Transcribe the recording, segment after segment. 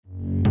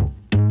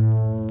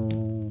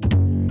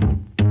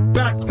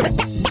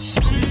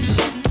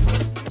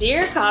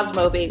Dear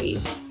Cosmo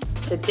babies,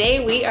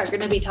 today we are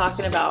going to be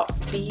talking about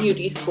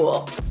beauty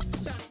school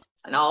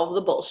and all of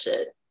the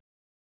bullshit.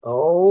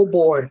 Oh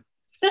boy.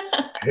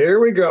 Here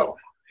we go.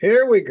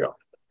 Here we go.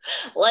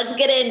 Let's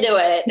get into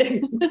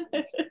it.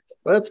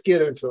 Let's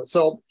get into it.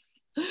 So,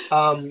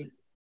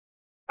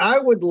 I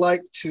would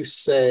like to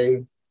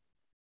say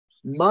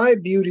my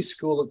beauty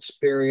school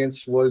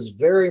experience was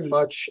very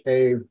much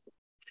a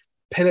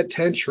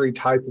penitentiary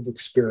type of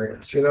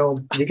experience. You know,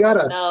 you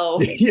gotta No.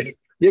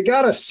 you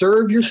gotta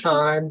serve your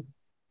time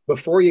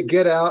before you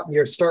get out and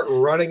you start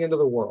running into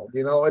the world.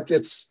 You know,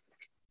 it's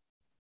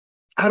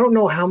I don't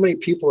know how many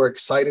people are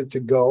excited to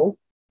go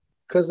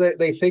because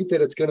they think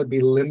that it's going to be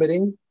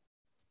limiting,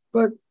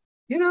 but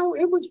you know,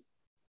 it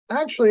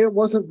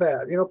wasn't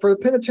bad. You know, for the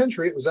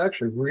penitentiary, it was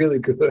actually really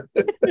good.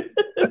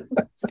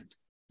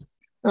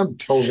 I'm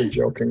totally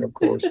joking, of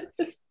course.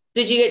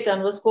 Did you get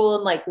done with school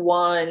in like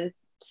one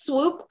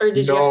swoop, or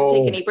did you have to No.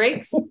 take any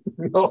breaks?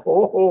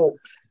 No.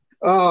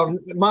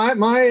 My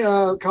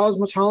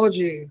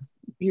cosmetology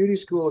beauty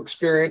school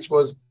experience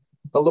was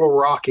a little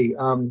rocky.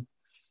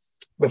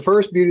 The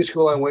first beauty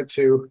school I went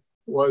to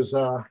was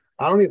I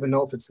don't even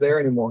know if it's there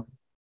anymore.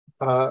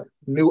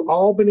 New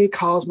Albany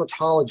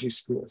Cosmetology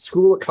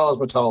School of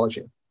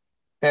Cosmetology.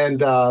 And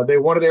they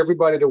wanted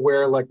everybody to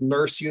wear like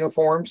nurse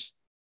uniforms,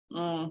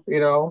 you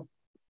know.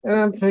 And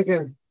I'm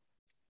thinking,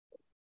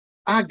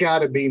 I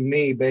gotta be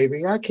me,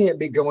 baby. I can't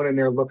be going in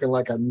there looking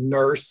like a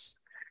nurse,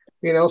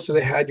 you know. So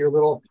they had your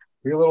little,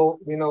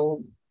 you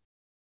know,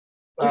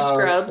 Your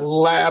scrubs,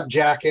 lab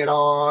jacket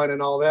on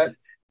and all that.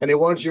 And they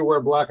wanted you to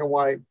wear black and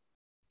white.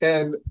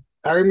 And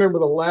I remember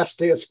the last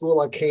day of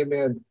school I came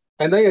in,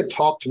 and they had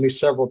talked to me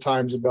several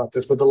times about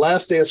this, but the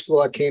last day of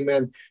school I came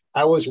in,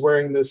 I was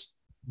wearing this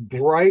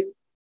bright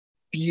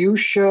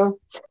fuchsia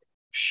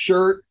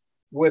shirt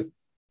with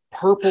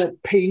purple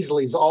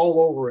paisleys all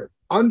over it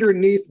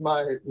underneath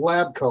my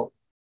lab coat.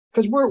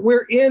 Because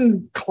we're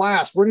in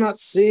class. We're not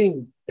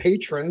seeing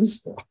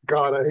patrons. Oh,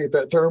 God, I hate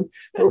that term.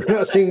 But we're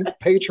not seeing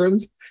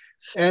patrons.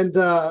 And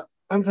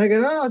I'm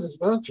thinking,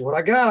 that's what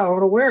I got. I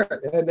want to wear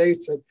it. And they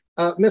said,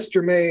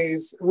 Mr.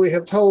 Mays, we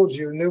have told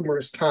you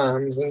numerous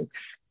times, and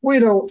we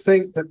don't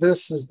think that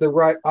this is the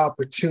right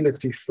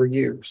opportunity for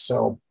you.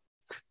 So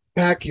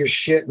pack your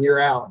shit and you're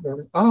out.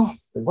 And, oh,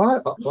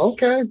 what?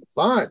 Okay,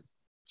 fine.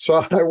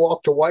 So I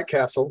walked to White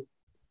Castle,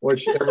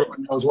 which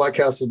everyone knows White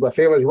Castle is my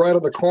favorite. It's right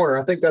on the corner.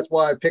 I think that's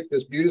why I picked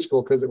this beauty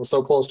school, because it was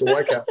so close to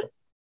White Castle.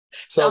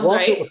 So I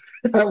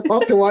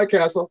walked to White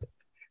Castle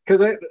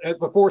because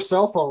before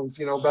cell phones,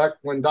 you know, back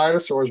when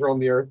dinosaurs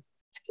roamed the earth.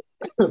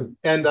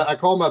 And I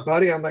called my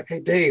buddy. I'm like, hey,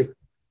 Dave.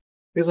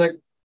 He's like,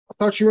 I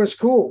thought you were in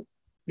school.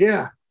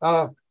 Yeah.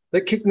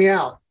 They kicked me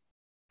out.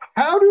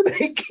 How do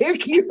they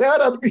kick you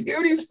out of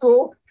beauty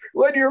school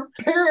when your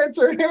parents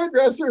are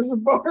hairdressers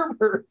and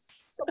barbers?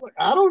 I'm like,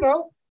 I don't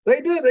know.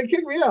 They did. They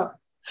kicked me out.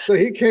 So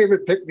he came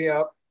and picked me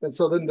up. And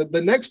so then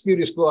the next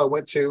beauty school I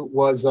went to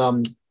was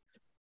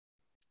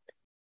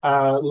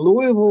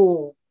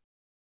Louisville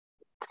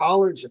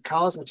College of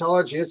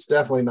Cosmetology. It's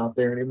definitely not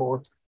there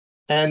anymore.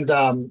 And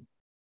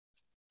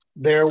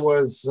there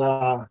was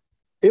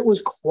it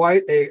was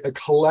quite a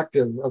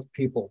collective of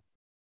people.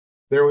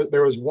 There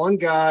was one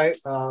guy,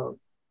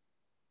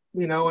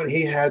 you know, and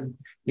he had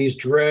these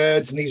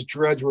dreads, and these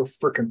dreads were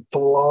freaking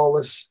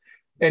flawless.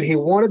 And he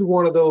wanted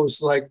one of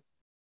those like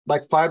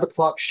 5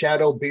 o'clock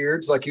shadow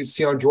beards like you'd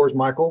see on George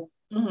Michael,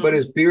 but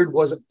his beard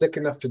wasn't thick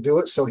enough to do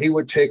it. So he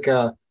would take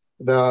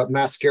the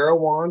mascara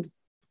wand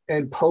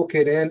and poke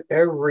it in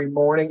every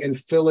morning and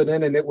fill it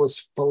in, and it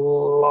was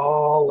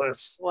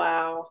flawless.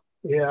 Wow.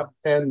 Yeah.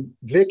 And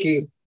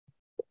Vicky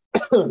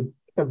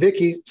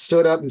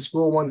stood up in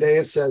school one day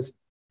and says,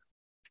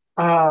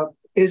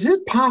 is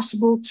it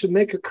possible to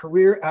make a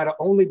career out of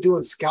only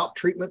doing scalp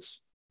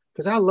treatments?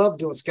 Because I love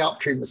doing scalp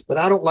treatments, but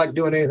I don't like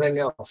doing anything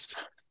else.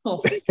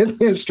 Oh. And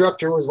the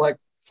instructor was like,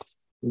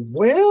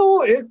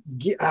 well,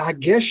 I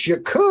guess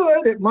you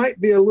could. It might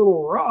be a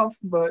little rough,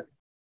 but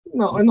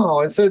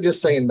no. Instead of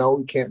just saying, no,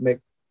 you can't make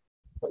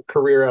a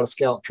career out of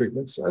scalp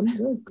treatments,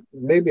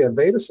 maybe a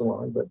Veda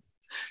salon, but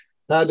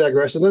I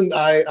digress. And then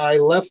I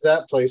left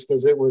that place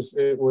because it was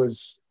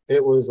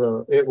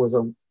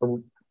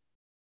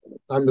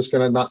I'm just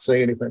going to not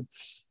say anything.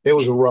 It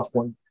was a rough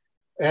one.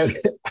 And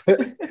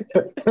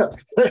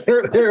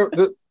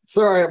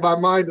sorry, my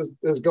mind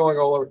is going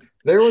all over.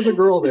 There was a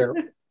girl there,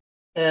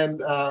 and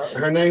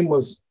her name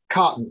was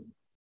Cotton.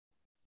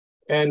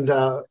 And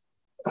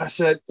I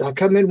said, I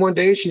come in one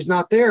day, she's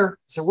not there. I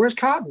said, where's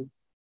Cotton?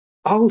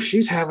 Oh,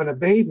 she's having a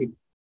baby.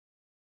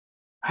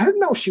 I didn't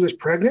know she was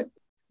pregnant.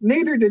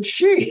 Neither did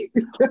she.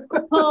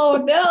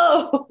 Oh,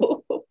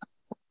 no.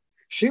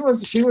 She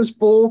was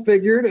full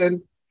figured,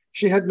 and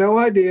she had no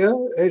idea,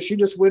 and she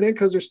just went in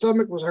because her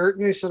stomach was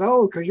hurting. They said,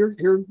 oh, because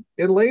you're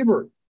in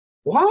labor.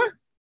 What?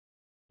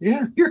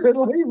 Yeah, you're in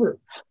labor.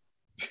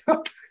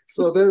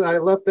 So then I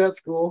left that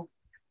school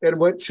and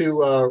went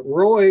to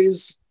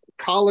Roy's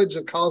College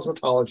of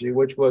Cosmetology,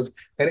 which was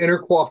an inner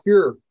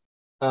coiffure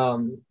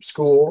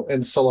school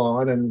and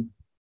salon. And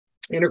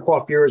inner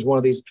coiffure is one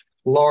of these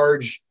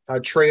large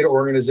trade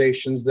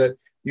organizations that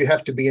you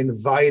have to be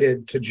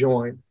invited to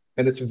join.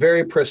 And it's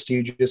very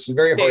prestigious and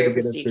very hard to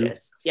get into.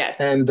 Yes.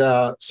 And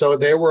so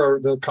they were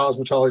the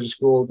cosmetology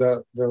school.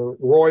 The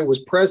Roy was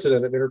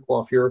president of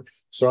Intercoiffure,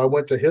 so I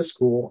went to his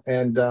school,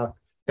 and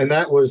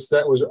that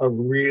was a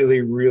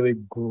really, really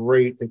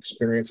great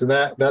experience. And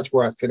that's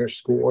where I finished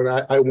school.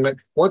 And I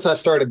went, once I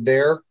started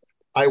there,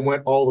 I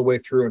went all the way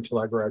through until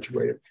I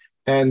graduated.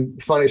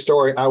 And funny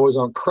story, I was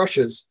on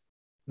crutches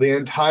the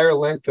entire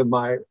length of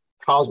my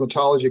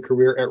cosmetology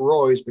career at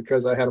Roy's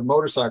because I had a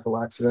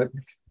motorcycle accident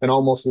and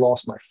almost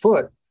lost my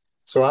foot.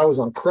 So I was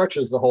on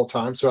crutches the whole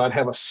time. So I'd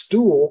have a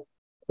stool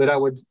that I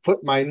would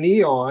put my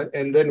knee on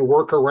and then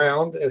work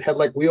around. It had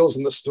like wheels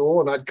in the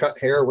stool, and I'd cut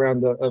hair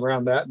around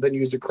that, then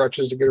use the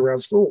crutches to get around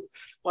school.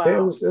 Wow.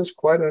 It was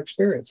quite an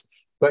experience.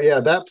 But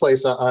yeah, that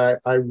place I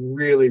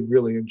really,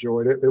 really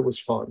enjoyed it. It was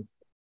fun.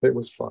 It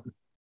was fun.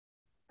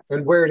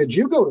 And where did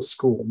you go to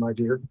school, my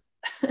dear?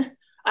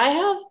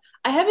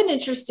 I have an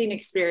interesting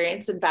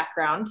experience and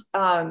background.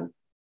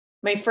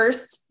 My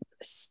first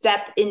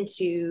step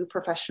into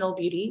professional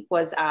beauty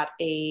was at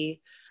a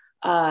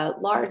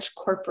large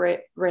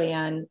corporate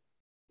ran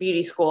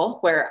beauty school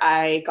where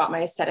I got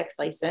my aesthetics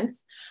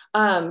license. It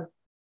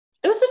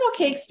was an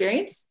okay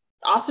experience.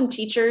 Awesome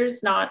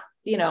teachers, not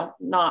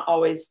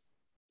always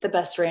the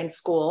best ran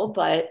school,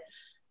 but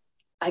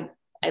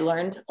I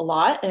learned a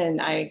lot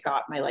and I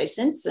got my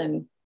license,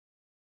 and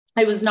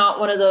I was not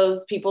one of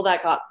those people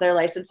that got their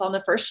license on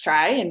the first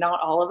try, and not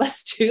all of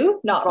us do.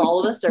 Not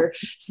all of us are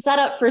set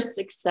up for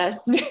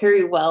success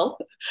very well,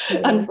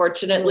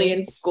 unfortunately,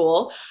 in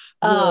school.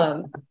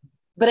 But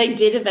I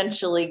did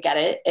eventually get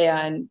it.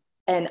 And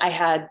I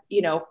had,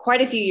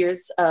 quite a few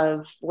years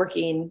of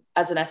working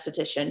as an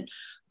esthetician.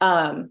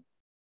 And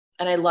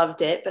I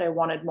loved it, but I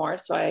wanted more.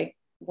 So I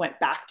went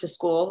back to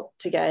school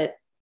to get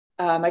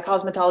my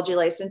cosmetology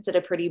license at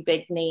a pretty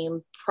big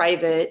name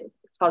private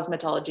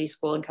cosmetology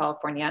school in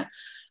California.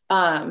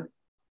 When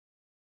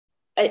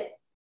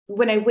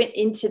I went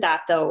into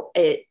that though,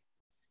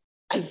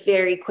 I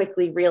very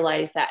quickly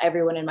realized that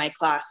everyone in my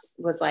class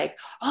was like,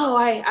 oh,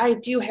 I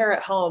do hair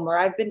at home, or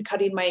I've been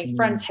cutting my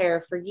friend's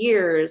hair for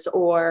years,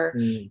 or,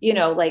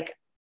 like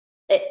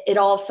it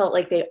all felt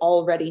like they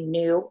already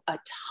knew a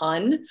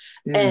ton.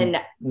 And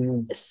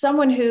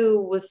someone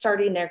who was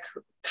starting their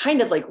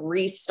kind of like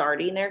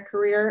restarting their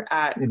career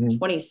at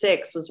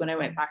 26 was when I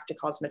went back to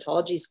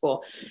cosmetology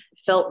school. It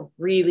felt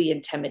really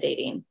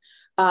intimidating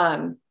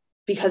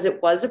because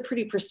it was a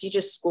pretty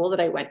prestigious school that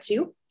I went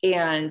to.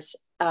 And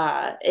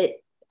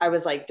I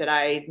was like, did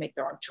I make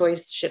the wrong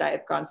choice? Should I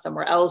have gone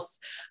somewhere else?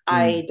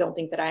 I don't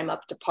think that I'm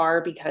up to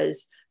par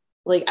because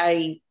like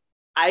I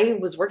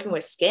was working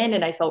with skin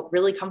and I felt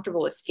really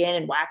comfortable with skin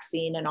and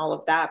waxing and all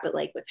of that. But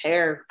like with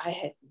hair, I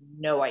had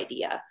no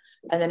idea.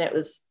 And then it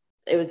was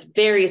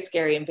very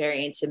scary and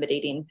very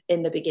intimidating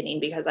in the beginning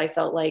because I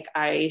felt like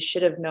I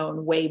should have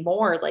known way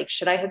more. Like,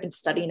 should I have been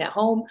studying at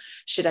home?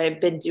 Should I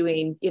have been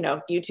doing,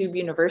 YouTube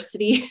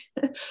University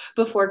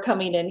before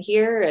coming in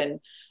here?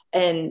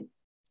 And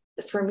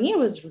for me, it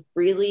was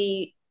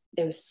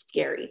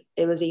scary.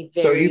 It was a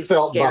very so you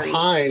felt scary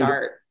behind.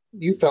 start.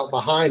 You felt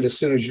behind as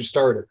soon as you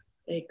started.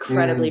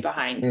 Incredibly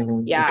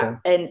behind. Yeah.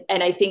 Okay.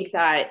 And I think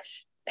that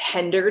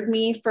hindered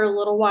me for a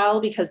little while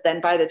because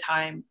then by the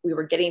time we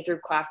were getting through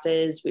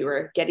classes, we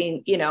were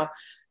getting,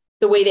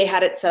 the way they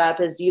had it set up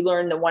is you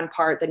learn the one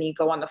part, then you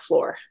go on the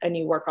floor and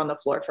you work on the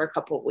floor for a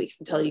couple of weeks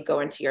until you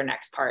go into your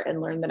next part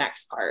and learn the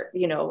next part,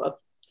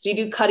 so you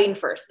do cutting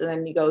first and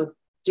then you go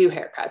do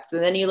haircuts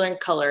and then you learn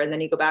color and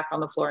then you go back on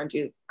the floor and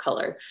do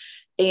color.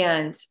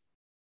 And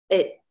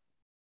it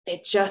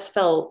just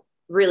felt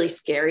really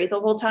scary the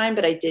whole time,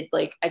 but I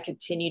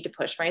continued to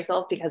push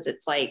myself because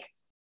it's like,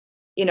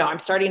 I'm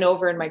starting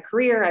over in my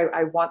career.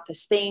 I want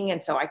this thing.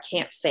 And so I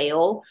can't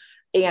fail.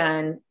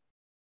 And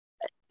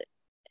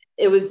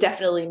it was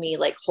definitely me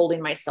like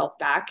holding myself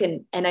back.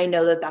 And I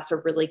know that that's a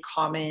really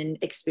common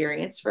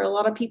experience for a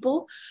lot of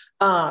people.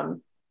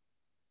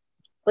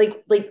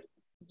 Like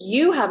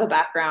you have a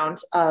background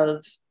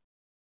of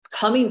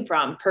coming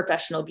from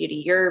professional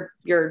beauty.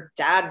 Your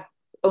dad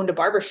owned a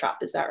barbershop.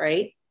 Is that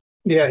right?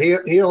 Yeah.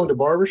 He owned a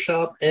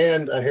barbershop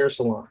and a hair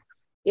salon.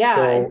 Yeah.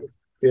 So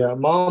yeah,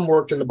 mom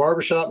worked in the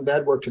barbershop and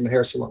dad worked in the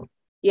hair salon.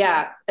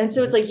 Yeah. And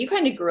so it's like, you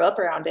kind of grew up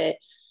around it.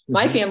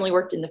 My family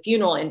worked in the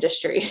funeral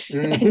industry.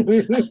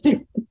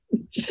 That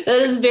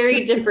is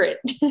very different.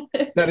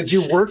 Now, did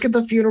you work at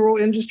the funeral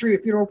industry, a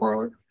funeral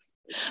parlor?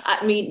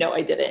 No,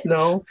 I didn't.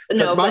 No,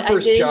 because my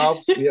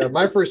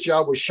first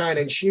job was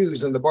shining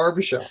shoes in the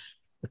barbershop.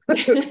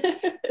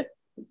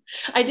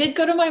 I did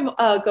go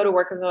to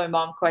work with my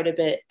mom quite a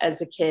bit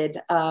as a kid.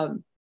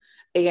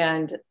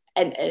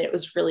 And it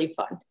was really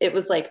fun. It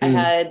was like, I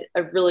had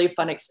a really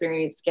fun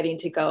experience getting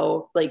to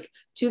go like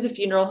to the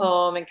funeral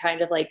home and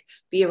kind of like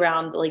be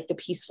around like the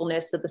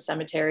peacefulness of the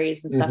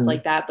cemeteries and stuff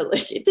like that. But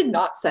like, it did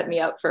not set me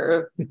up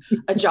for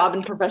a job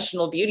in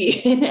professional beauty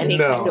in any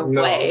kind of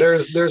way.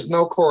 There's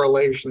no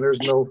correlation.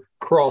 There's no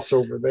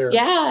crossover there.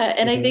 Yeah.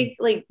 And I think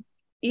like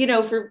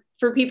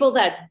for people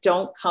that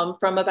don't come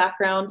from a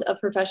background of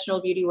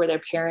professional beauty where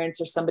their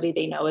parents or somebody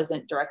they know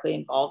isn't directly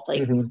involved,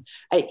 like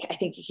I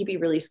think it can be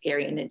really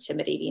scary and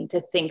intimidating to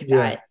think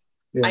that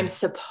I'm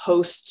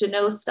supposed to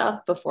know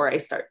stuff before I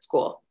start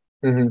school.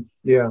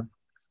 Yeah.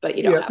 But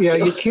you don't have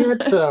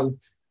to.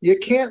 You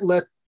can't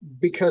let,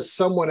 because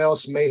someone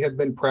else may have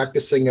been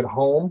practicing at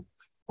home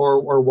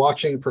or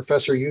watching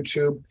Professor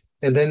YouTube,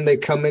 and then they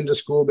come into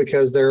school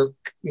because they're,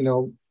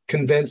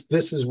 convinced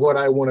this is what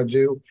I want to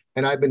do.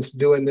 And I've been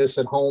doing this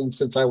at home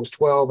since I was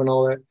 12 and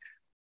all that.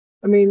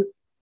 I mean,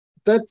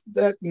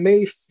 that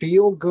may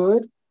feel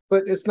good,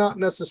 but it's not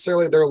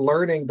necessarily they're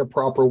learning the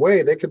proper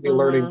way. They could be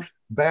learning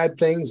bad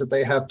things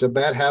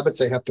bad habits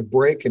they have to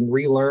break and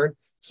relearn.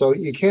 So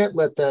you can't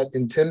let that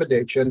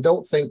intimidate you, and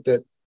don't think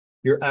that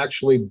you're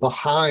actually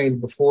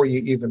behind before you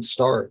even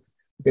start.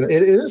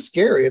 It is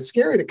scary. It's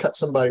scary to cut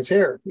somebody's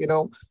hair.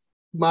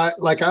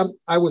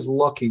 I was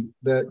lucky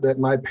that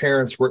my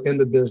parents were in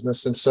the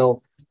business,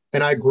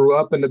 and I grew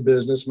up in the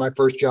business. My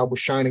first job was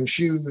shining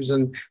shoes,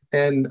 and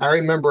I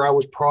remember I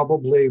was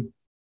probably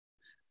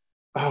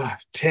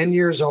 10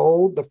 years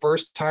old the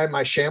first time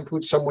I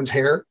shampooed someone's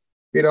hair.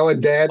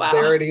 And Dad's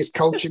there and he's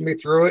coaching me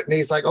through it. And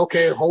he's like,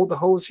 okay, hold the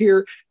hose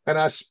here. And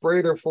I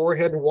spray their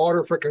forehead and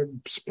water freaking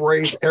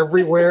sprays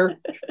everywhere.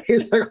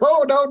 He's like,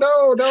 oh, no,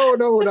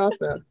 not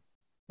that.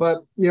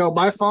 But,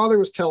 my father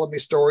was telling me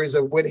stories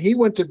of when he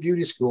went to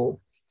beauty school.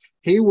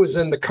 He was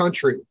in the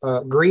country,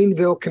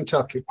 Greenville,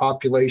 Kentucky,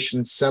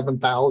 population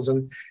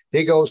 7,000.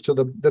 He goes to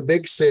the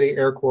big city,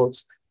 air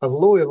quotes, of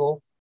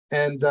Louisville.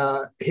 And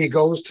he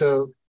goes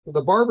to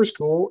the barber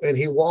school, and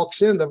he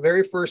walks in the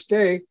very first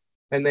day,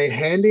 and they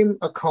hand him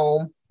a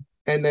comb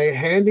and they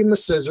hand him a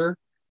scissor,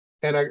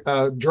 and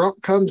a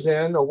drunk comes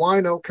in, a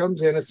wino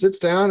comes in and sits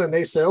down, and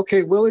they say,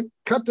 okay, Willie,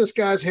 cut this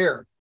guy's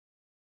hair.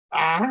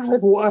 I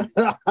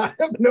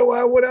have no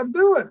idea what I'm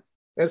doing.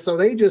 And so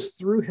they just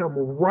threw him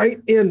right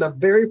in the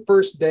very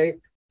first day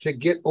to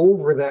get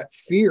over that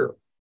fear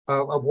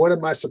of what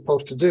am I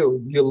supposed to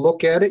do? You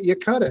look at it, you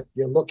cut it.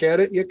 You look at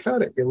it, you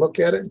cut it. You look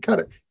at it and cut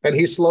it. And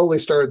he slowly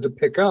started to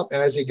pick up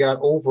as he got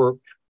over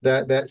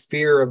that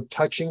fear of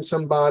touching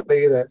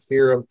somebody, that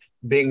fear of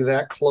being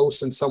that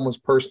close in someone's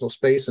personal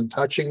space and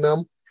touching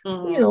them.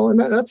 And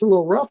that's a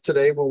little rough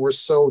today when we're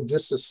so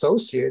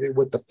disassociated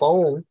with the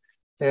phone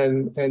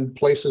and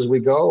places we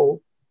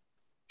go.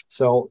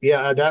 So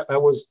that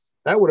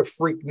would have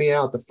freaked me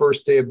out the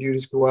first day of beauty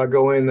school. I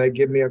go in, they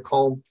give me a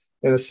comb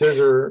and a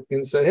scissor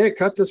and said, hey,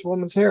 cut this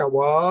woman's hair.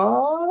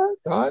 What?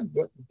 God,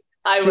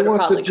 I would have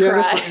probably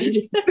cried.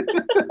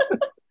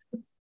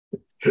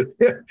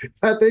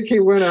 I think he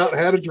went out,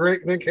 had a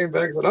drink, and then came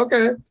back and said,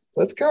 okay,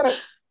 let's cut it.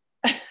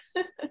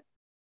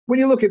 When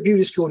you look at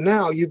beauty school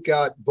now, you've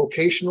got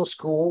vocational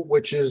school,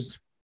 which is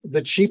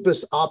the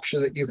cheapest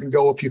option that you can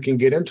go if you can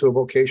get into a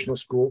vocational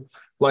school.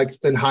 Like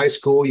in high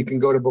school, you can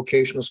go to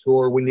vocational school,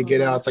 or when you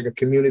get out, it's like a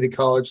community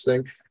college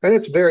thing, and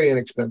it's very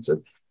inexpensive.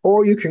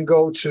 Or you can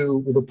go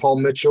to the Paul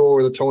Mitchell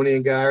or the Tony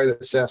and Guy or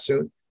the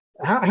Sassoon.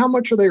 How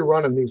much are they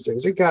running these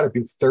days? It got to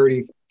be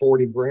 30,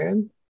 40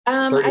 grand,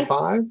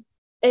 35.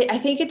 I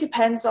think it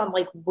depends on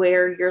like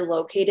where you're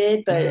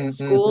located, but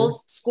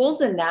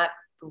schools in that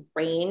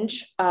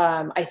range,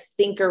 I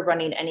think are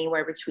running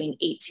anywhere between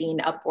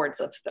 18 upwards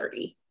of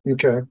 30.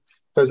 Okay.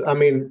 Because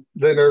then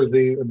there's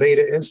the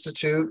Veda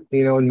Institute,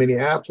 in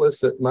Minneapolis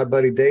that my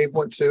buddy Dave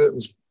went to. It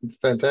was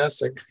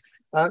fantastic.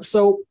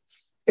 So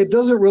it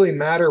doesn't really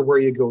matter where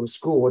you go to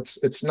school.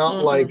 It's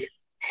not like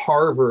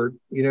Harvard,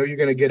 you're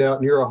going to get out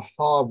and you're a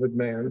Harvard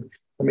man.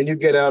 You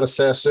get out of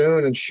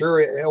Sassoon, and sure,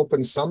 it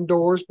opens some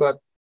doors, but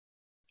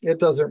it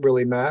doesn't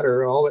really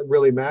matter. All that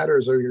really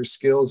matters are your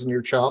skills and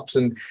your chops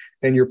and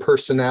your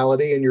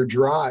personality and your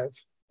drive.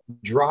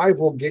 Drive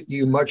will get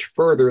you much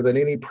further than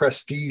any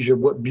prestige of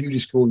what beauty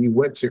school you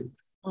went to.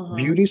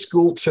 Beauty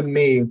school to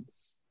me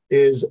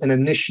is an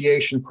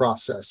initiation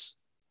process.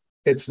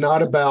 It's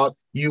not about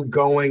you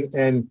going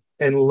and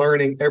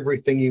learning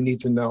everything you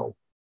need to know.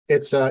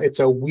 It's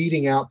a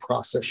weeding out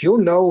process. You'll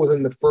know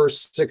within the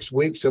first 6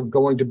 weeks of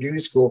going to beauty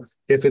school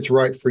if it's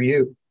right for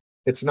you.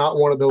 It's not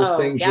one of those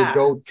things you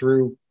go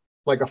through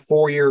like a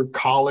 4-year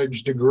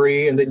college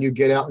degree, and then you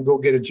get out and go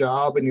get a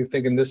job, and you're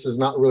thinking this is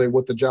not really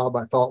what the job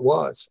I thought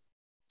was.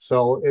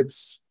 So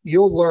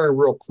you'll learn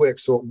real quick.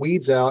 So it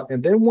weeds out.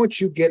 And then once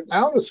you get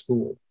out of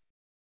school,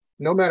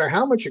 no matter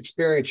how much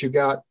experience you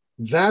got,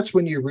 that's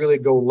when you really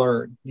go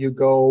learn. You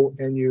go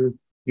and you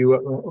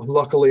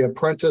luckily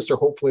apprentice, or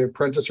hopefully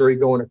apprentice, or you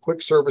go in a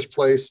quick service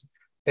place.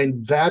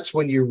 And that's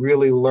when you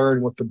really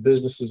learn what the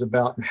business is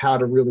about and how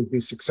to really be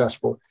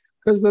successful.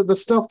 Because the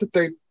stuff that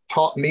they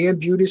taught me in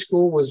beauty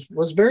school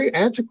was very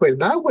antiquated.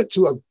 And I went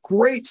to a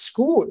great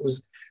school. It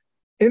was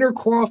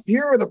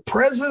Intercoiffure, the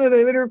president of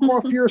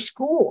Intercoiffure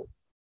School.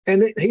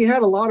 And he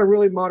had a lot of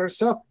really modern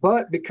stuff.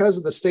 But because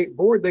of the state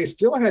board, they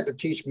still had to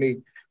teach me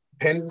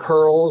pin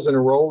curls and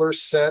roller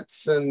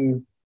sets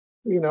and,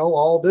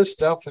 all this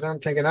stuff. And I'm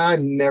thinking,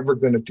 I'm never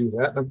going to do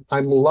that.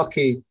 I'm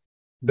lucky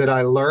that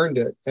I learned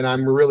it. And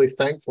I'm really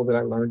thankful that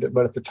I learned it.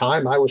 But at the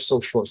time, I was so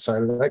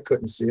short-sighted, I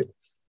couldn't see it.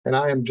 And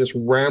I am just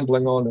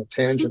rambling on a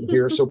tangent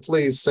here. So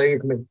please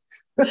save me.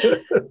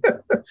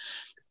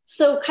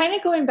 So kind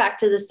of going back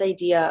to this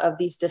idea of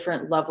these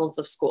different levels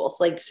of schools,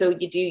 like, so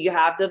you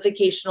have the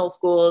vocational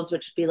schools,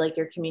 which would be like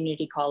your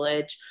community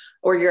college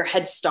or your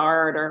Head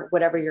Start or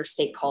whatever your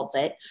state calls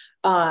it.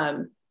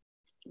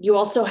 You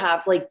also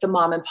have like the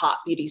mom and pop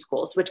beauty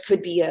schools, which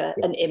could be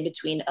an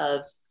in-between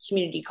of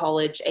community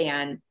college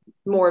and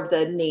more of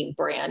the name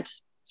brand,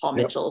 Paul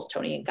Mitchell's,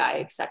 Tony and Guy,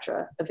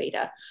 etc.,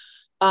 Aveda.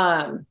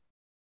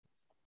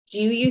 Do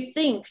you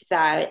think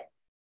that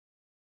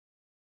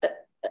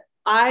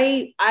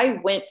I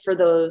went for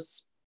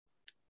those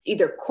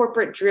either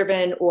corporate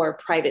driven or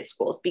private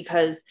schools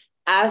because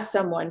as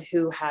someone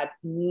who had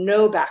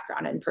no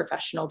background in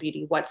professional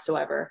beauty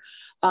whatsoever,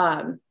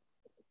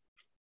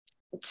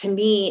 to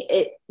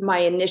me, my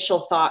initial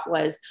thought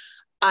was,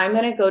 I'm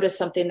going to go to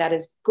something that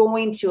is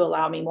going to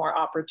allow me more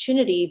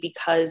opportunity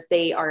because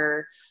they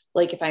are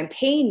like, if I'm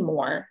paying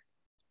more,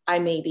 I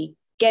may be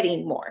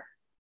getting more.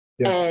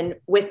 Yeah. And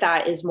with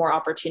that is more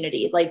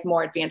opportunity, like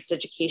more advanced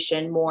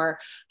education, more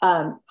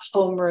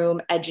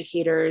homeroom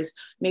educators,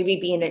 maybe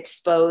being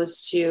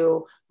exposed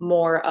to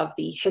more of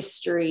the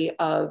history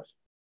of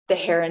the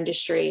hair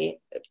industry,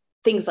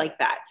 things like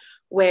that,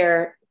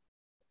 where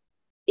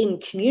in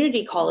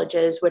community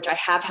colleges, which I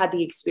have had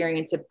the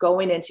experience of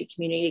going into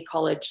community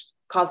college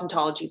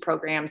cosmetology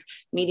programs,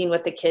 meeting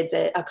with the kids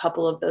at a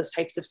couple of those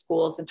types of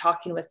schools and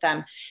talking with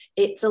them,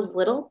 it's a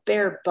little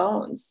bare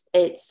bones.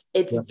 It's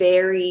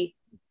very,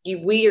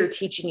 we are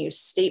teaching you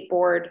state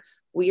board,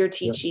 we are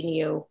teaching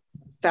you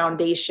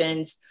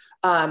foundations.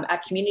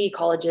 At community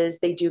colleges,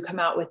 they do come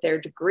out with their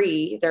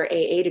degree, their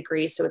AA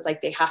degree. So it's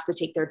like they have to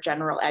take their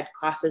general ed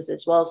classes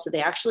as well. So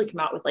they actually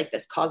come out with like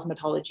this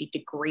cosmetology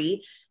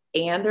degree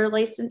and their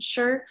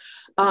licensure.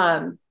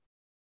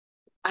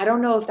 I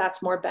don't know if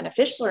that's more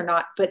beneficial or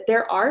not, but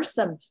there are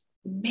some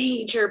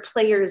major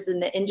players in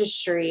the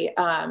industry.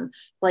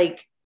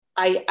 Like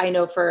I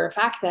know for a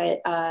fact that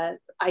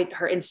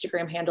her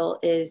Instagram handle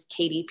is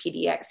Katie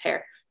PDX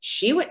Hair.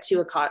 She went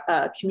to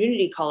a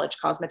community college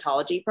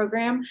cosmetology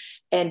program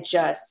and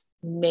just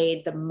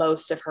made the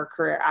most of her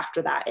career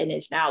after that and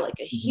is now like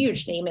a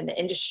huge name in the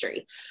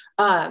industry.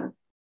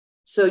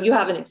 So you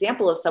have an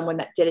example of someone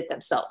that did it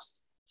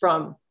themselves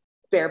from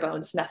bare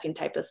bones, nothing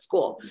type of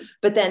school.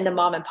 But then the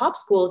mom and pop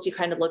schools, you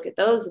kind of look at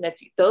those, and if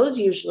those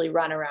usually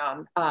run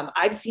around,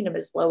 I've seen them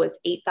as low as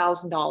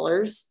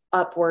 $8,000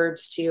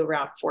 upwards to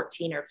around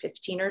 14 or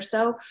 15 or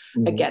so.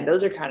 Again,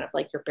 those are kind of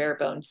like your bare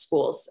bones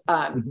schools.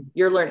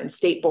 You're learning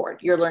state board,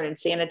 you're learning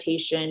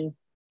sanitation,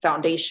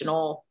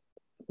 foundational,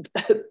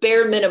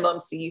 bare minimum,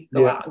 so you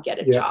go out and get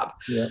a job.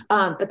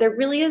 But there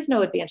really is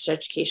no advanced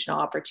educational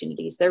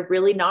opportunities. They're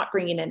really not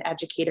bringing in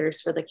educators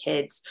for the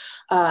kids.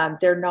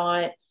 They're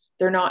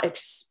not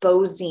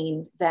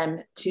exposing them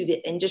to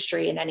the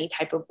industry in any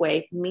type of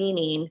way,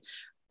 meaning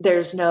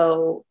there's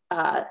no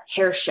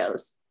hair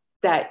shows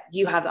that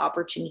you have the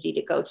opportunity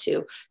to go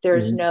to.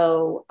 There's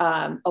no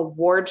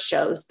award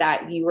shows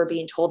that you are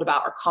being told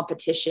about or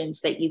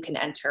competitions that you can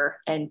enter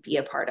and be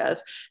a part of.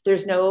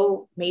 There's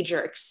no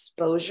major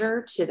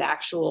exposure to the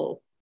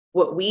actual,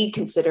 what we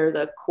consider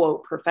the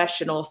quote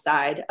professional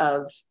side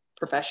of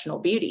professional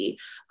beauty.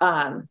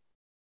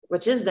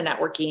 Which is the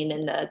networking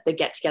and the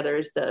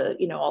get-togethers,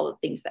 all the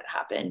things that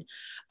happen.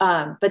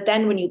 But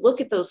then when you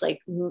look at those, like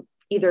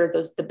either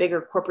the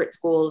bigger corporate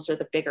schools or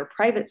the bigger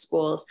private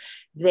schools,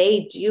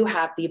 they do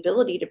have the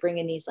ability to bring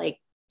in these like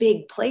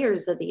big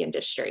players of the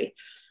industry.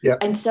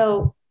 And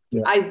so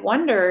I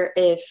wonder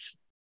if,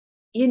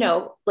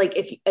 like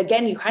if,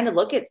 again, you kind of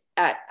look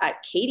at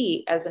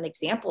Katie as an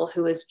example,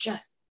 who is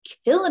just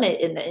killing it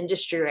in the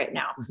industry right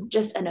now,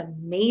 just an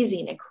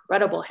amazing,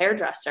 incredible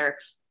hairdresser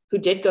who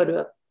did go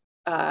to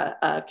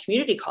a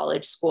community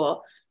college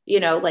school,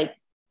 like,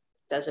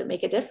 does it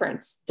make a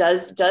difference?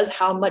 Does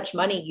how much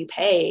money you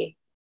pay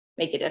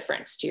make a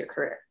difference to your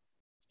career?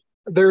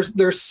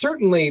 There's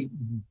certainly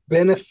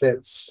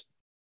benefits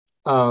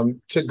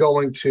to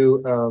going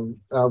to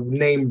a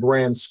name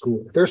brand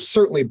school. There's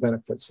certainly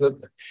benefits.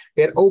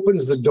 It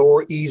opens the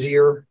door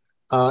easier.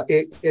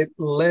 It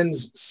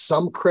lends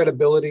some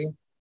credibility.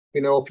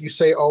 If you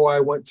say, oh, I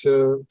went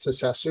to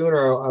Sassoon,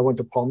 or I went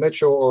to Paul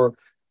Mitchell or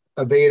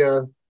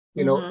Aveda,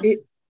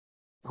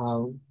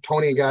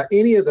 Tony and Guy,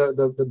 any of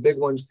the big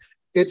ones,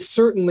 it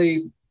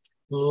certainly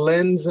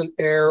lends an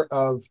air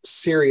of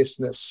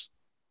seriousness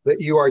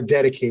that you are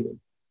dedicated,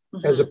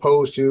 as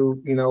opposed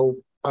to,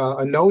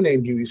 a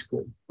no-name beauty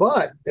school.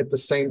 But at the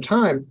same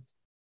time,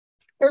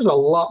 there's a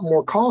lot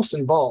more cost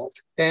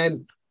involved.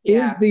 And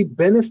is the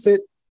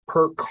benefit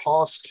per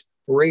cost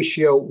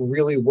ratio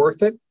really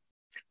worth it?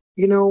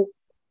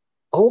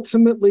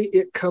 Ultimately,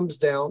 it comes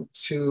down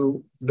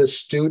to the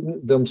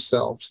student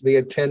themselves,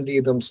 the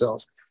attendee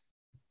themselves.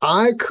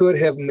 I could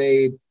have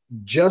made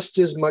just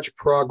as much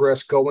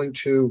progress going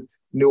to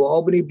New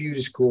Albany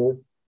Beauty School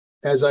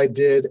as I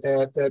did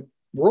at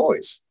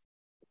Roy's,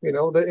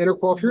 the Inner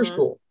Coiffure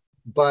School.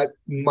 But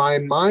my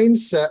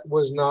mindset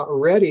was not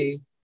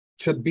ready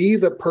to be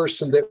the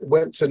person that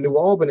went to New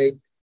Albany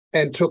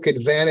and took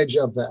advantage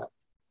of that.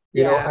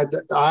 You know, Yeah.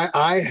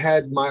 I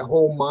had my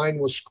whole mind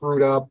was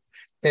screwed up,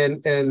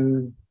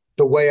 and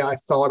the way I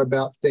thought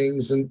about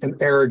things, and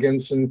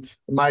arrogance, and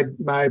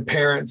my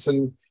parents,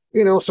 and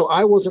you know, so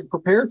I wasn't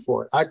prepared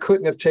for it. I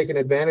couldn't have taken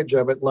advantage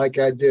of it like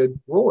I did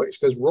Roy's,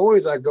 because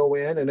Roy's I go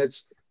in and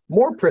it's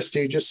more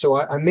prestigious. So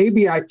I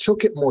maybe I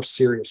took it more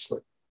seriously.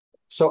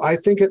 So I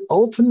think it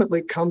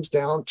ultimately comes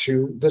down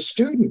to the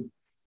student.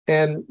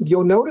 And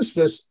you'll notice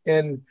this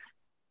in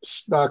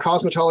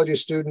cosmetology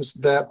students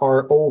that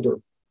are older.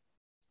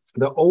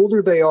 The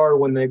older they are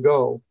when they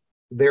go,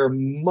 they're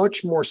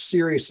much more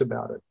serious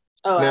about it.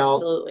 Oh, Now,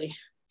 absolutely.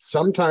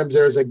 sometimes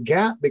there's a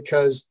gap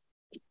because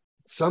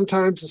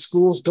sometimes the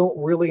schools don't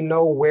really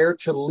know where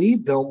to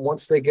lead them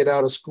once they get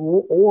out of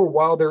school, or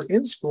while they're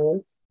in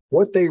school,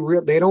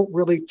 they don't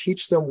really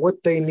teach them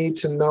what they need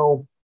to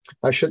know.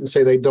 I shouldn't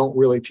say they don't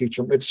really teach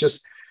them. It's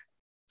just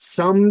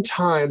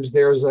sometimes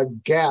there's a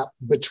gap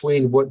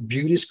between what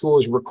beauty school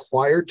is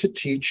required to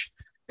teach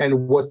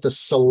and what the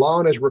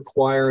salon is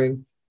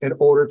requiring in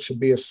order to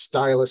be a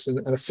stylist,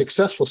 and a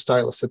successful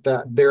stylist at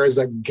that. There is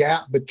a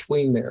gap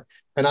between there.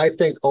 And I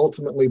think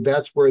ultimately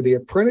that's where the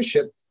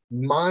apprenticeship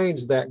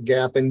minds that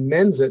gap and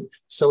mends it,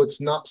 so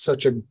it's not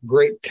such a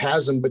great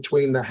chasm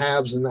between the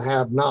haves and the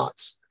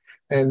have-nots.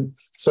 And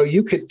so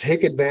you could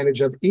take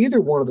advantage of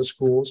either one of the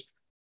schools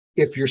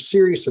if you're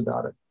serious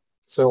about it.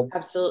 So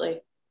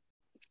Absolutely.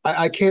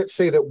 I can't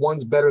say that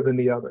one's better than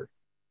the other,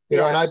 you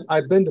know, and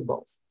I've been to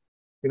both.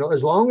 You know,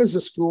 as long as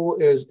the school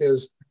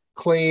is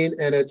clean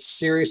and it's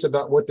serious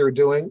about what they're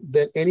doing,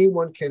 then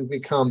anyone can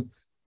become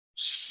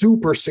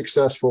super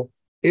successful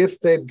if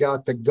they've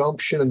got the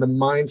gumption and the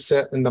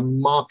mindset and the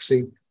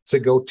moxie to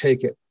go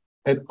take it.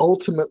 And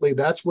ultimately,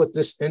 that's what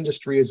this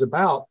industry is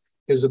about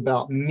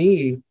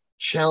me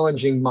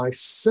challenging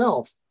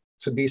myself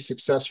to be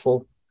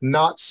successful,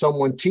 not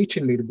someone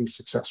teaching me to be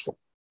successful.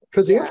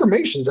 Because the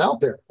information's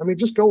out there. I mean,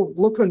 just go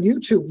look on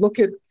YouTube, look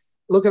at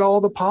all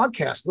the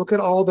podcasts, look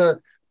at all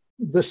the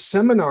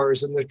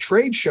seminars and the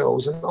trade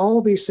shows and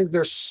all these things.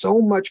 There's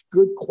so much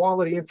good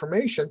quality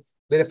information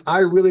that if I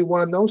really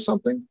want to know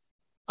something,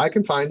 I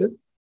can find it.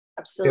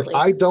 Absolutely. If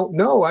I don't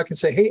know, I can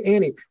say, hey,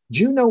 Annie, do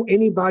you know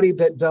anybody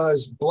that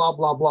does blah,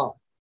 blah, blah?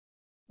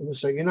 And you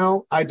say, you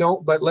know, I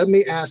don't, but let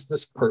me ask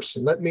this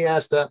person. Let me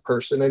ask that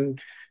person.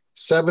 And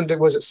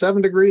was it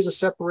 7 degrees of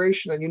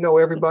separation? And you know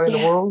everybody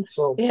in the world.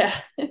 So,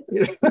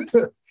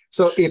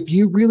 so if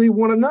you really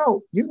want to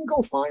know, you can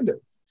go find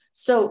it.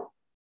 So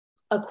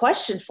a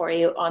question for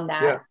you on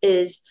that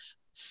is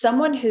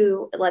someone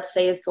who, let's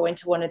say, is going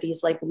to one of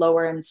these like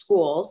lower end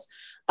schools.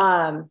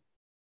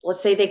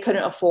 Let's say they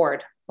couldn't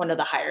afford one of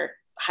the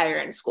higher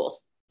end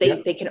schools.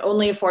 They can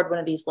only afford one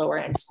of these lower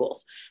end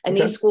schools. And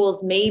these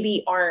schools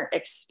maybe aren't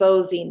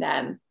exposing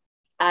them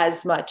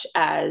as much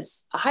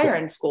as a higher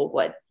end school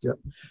would.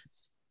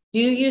 Do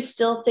you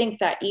still think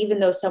that even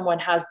though someone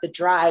has the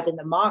drive and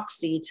the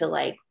moxie to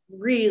like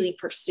really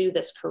pursue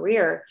this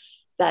career,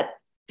 that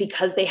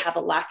because they have a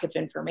lack of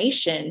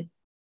information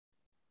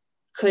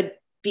could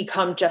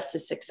become just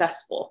as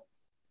successful?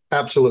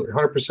 Absolutely.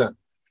 100%.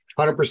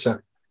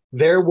 100%.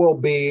 There will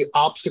be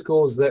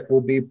obstacles that will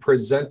be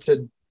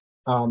presented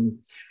let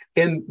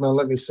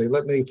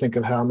me think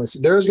of how I'm going to say.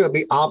 There's going to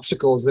be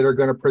obstacles that are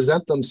going to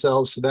present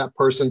themselves to that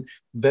person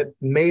that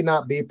may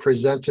not be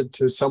presented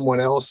to someone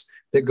else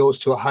that goes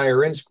to a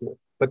higher end school.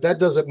 But that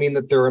doesn't mean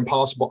that they're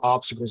impossible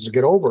obstacles to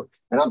get over.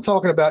 And I'm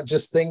talking about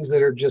just things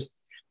that are just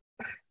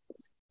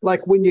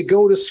like when you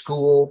go to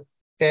school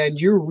and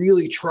you're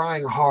really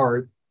trying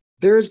hard,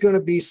 there's going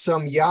to be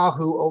some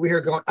Yahoo over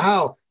here going,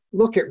 oh,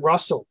 look at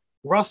Russell.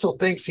 Russell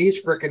thinks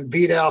he's freaking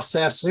Vidal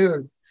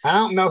Sassoon. I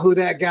don't know who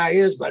that guy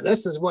is, but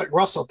this is what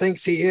Russell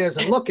thinks he is.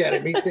 And look at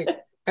him. He thinks,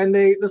 and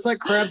it's like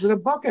crabs in a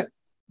bucket.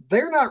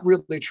 They're not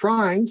really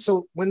trying.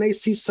 So when they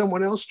see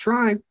someone else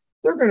trying,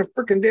 they're going to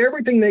freaking do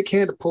everything they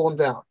can to pull them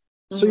down.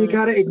 So you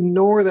got to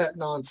ignore that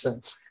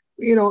nonsense.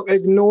 You know,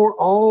 ignore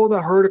all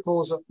the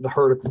hurdles.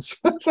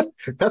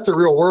 That's a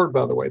real word,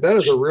 by the way. That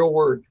is a real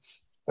word.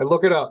 And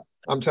look it up.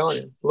 I'm telling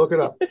you, look it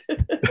up.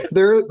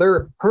 There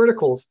are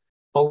hurdles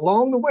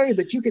along the way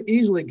that you can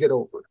easily get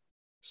over.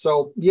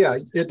 So yeah,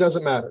 it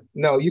doesn't matter.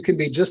 No, you can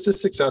be just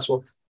as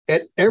successful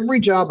at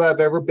every job I've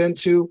ever been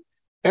to,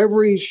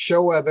 every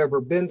show I've ever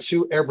been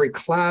to, every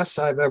class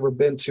I've ever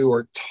been to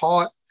or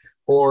taught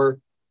or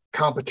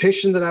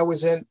competition that I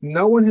was in.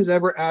 No one has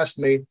ever asked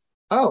me,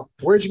 oh,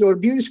 where'd you go to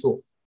beauty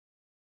school?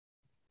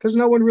 Because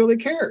no one really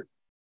cared.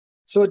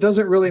 So it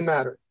doesn't really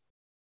matter.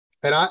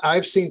 And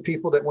I've seen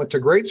people that went to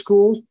great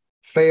schools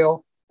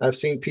fail. I've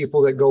seen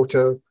people that go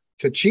to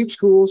cheap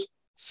schools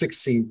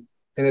succeed.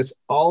 And it's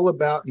all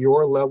about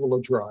your level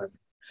of drive.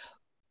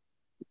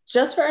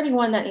 Just for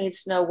anyone that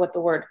needs to know what the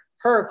word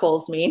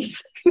hurricles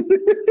means.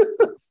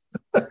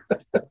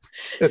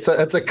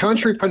 It's a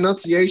country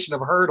pronunciation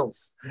of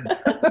hurdles. It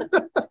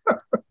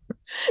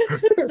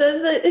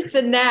says that it's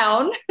a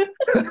noun.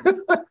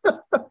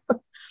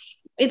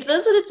 It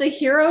says that it's a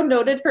hero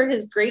noted for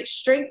his great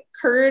strength,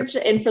 courage,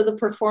 and for the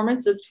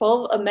performance of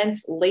 12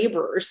 immense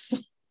labors.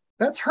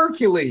 That's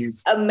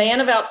Hercules. A man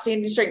of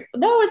outstanding strength.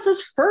 No, it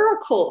says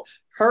hurricle.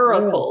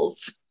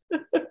 Hurricles.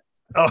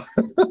 Oh,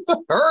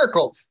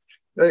 hurricles.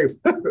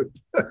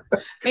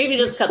 Maybe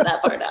just cut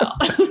that part out.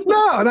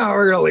 No,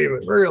 we're gonna leave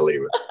it. We're gonna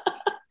leave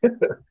it.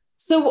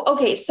 So,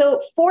 okay. So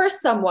for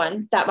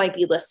someone that might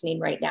be listening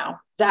right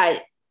now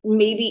that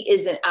maybe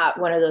isn't at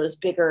one of those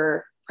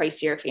bigger,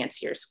 pricier,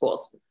 fancier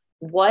schools,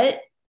 what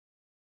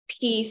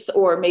piece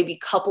or maybe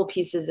couple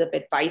pieces of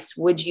advice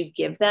would you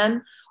give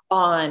them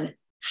on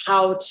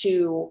how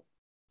to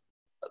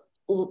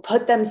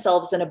put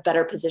themselves in a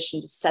better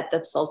position to set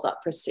themselves up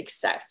for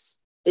success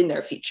in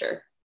their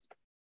future?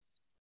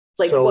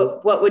 Like, so,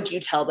 what would you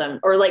tell them?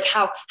 Or like,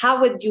 how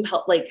would you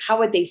help? Like, how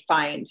would they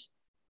find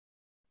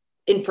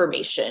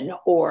information?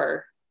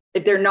 Or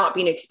if they're not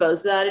being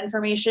exposed to that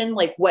information,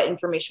 like what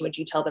information would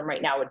you tell them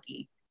right now would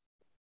be?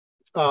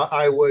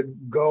 I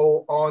would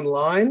go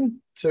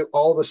online to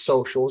all the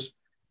socials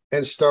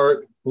and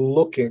start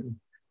looking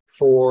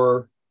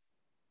for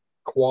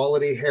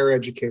quality hair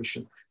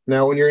education.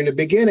 Now, when you're in the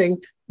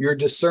beginning, your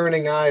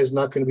discerning eye is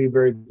not going to be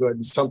very good.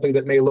 And something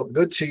that may look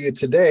good to you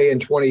today, in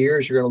 20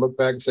 years, you're going to look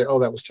back and say, oh,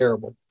 that was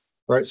terrible,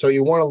 right? So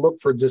you want to look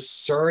for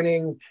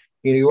discerning,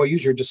 you want to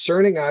use your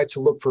discerning eye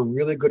to look for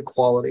really good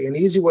quality. An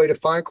easy way to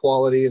find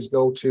quality is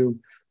go to,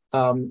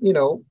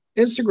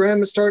 Instagram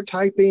and start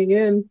typing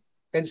in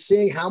and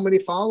seeing how many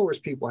followers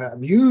people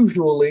have.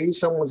 Usually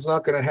someone's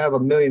not going to have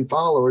 1 million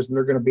followers and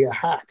they're going to be a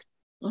hack.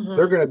 Mm-hmm.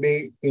 They're going to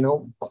be,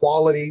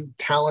 quality,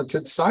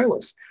 talented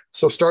stylists.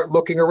 So start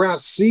looking around,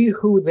 see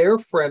who their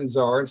friends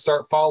are and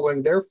start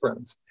following their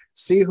friends.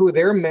 See who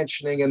they're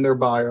mentioning in their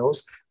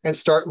bios and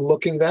start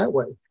looking that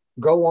way.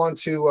 Go on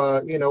to,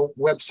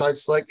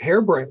 websites like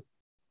Hairbrain.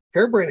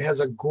 Hairbrain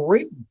has a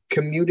great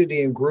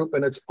community and group,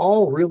 and it's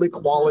all really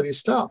quality mm-hmm.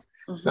 stuff.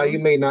 Mm-hmm. Now, you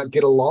may not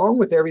get along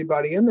with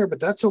everybody in there,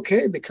 but that's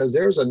okay because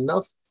there's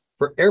enough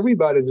for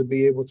everybody to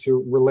be able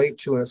to relate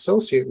to and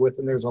associate with.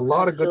 And there's a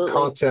lot Absolutely. Of good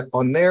content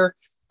on there.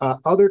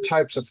 Other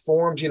types of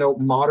forums,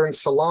 Modern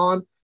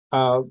Salon,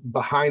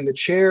 Behind the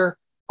Chair,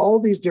 all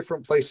these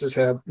different places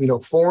have,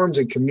 forums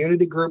and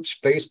community groups,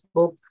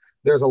 Facebook.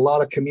 There's a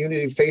lot of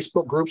community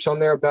Facebook groups on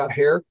there about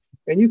hair.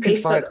 And you can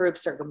Facebook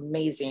groups are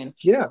amazing.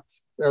 Yeah.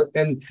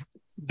 And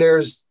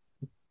there's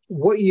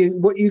what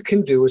you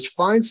can do is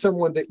find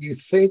someone that you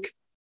think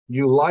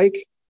you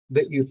like,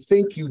 that you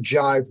think you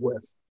jive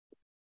with,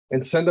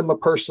 and send them a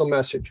personal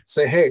message.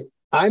 Say, hey,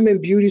 I'm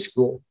in beauty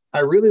school. I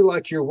really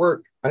like your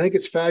work. I think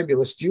it's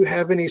fabulous. Do you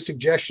have any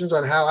suggestions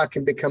on how I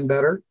can become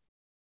better?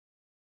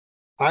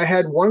 I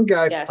had one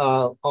guy yes.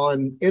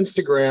 On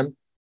Instagram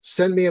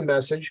send me a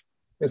message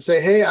and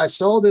say, hey, I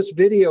saw this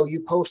video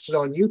you posted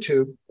on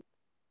YouTube.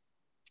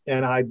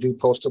 And I do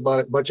post about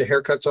a bunch of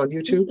haircuts on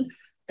YouTube.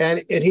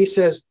 and he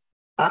says,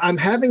 I'm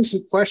having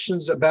some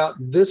questions about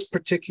this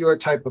particular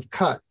type of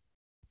cut.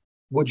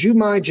 Would you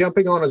mind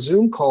jumping on a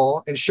Zoom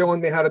call and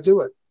showing me how to do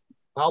it?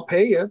 I'll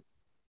pay you.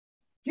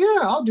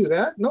 Yeah, I'll do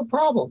that. No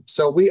problem.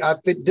 So I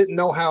didn't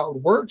know how it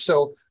worked.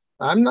 So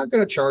I'm not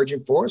going to charge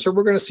him for it. So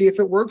we're going to see if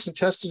it works and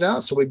test it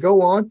out. So we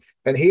go on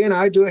and he and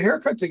I do a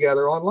haircut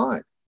together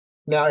online.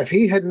 Now, if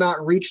he had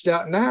not reached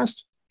out and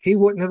asked, he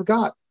wouldn't have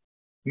got.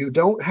 You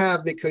don't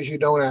have because you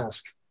don't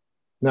ask.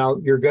 Now,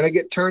 you're going to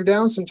get turned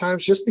down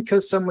sometimes just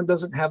because someone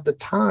doesn't have the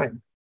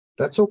time.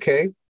 That's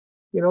okay.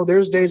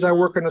 There's days I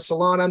work in a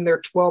salon, I'm there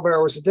 12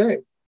 hours a day.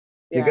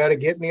 Yeah. You got to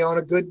get me on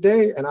a good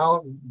day and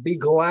I'll be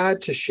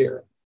glad to share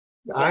it.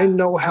 Yeah, I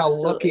know how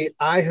absolutely. Lucky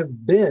I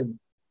have been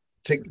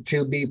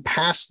to be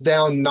passed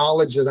down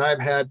knowledge that I've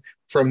had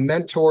from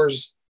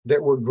mentors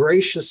that were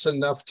gracious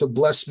enough to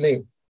bless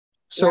me.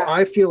 So yeah.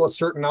 I feel a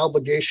certain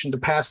obligation to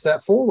pass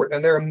that forward.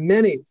 And there are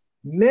many,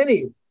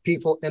 many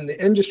people in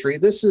the industry.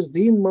 This is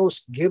the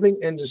most giving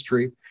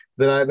industry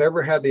that I've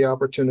ever had the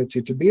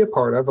opportunity to be a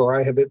part of, or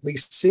I have at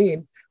least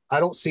seen. I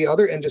don't see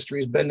other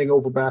industries bending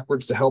over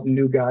backwards to help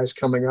new guys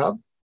coming up.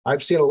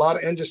 I've seen a lot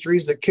of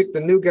industries that kick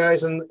the new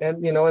guys in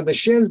the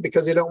shins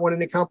because they don't want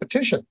any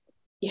competition.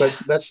 Yeah.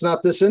 But that's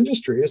not this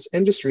industry. This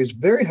industry is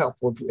very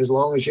helpful as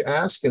long as you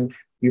ask and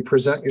you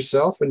present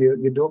yourself and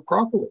you do it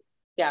properly.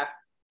 Yeah.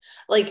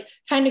 Like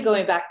kind of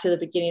going back to the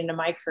beginning of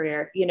my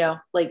career,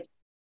 like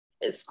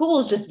school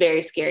is just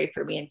very scary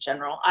for me in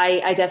general.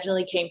 I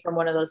definitely came from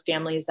one of those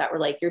families that were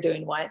like, you're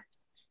doing what?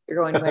 You're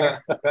going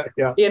where?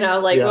 Yeah.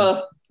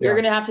 Well, you're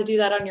going to have to do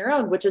that on your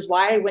own, which is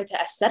why I went to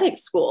aesthetic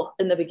school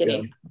in the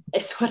beginning. Yeah.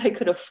 It's what I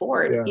could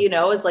afford,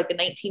 as like a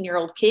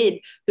 19-year-old kid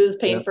who's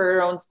paying for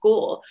her own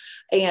school.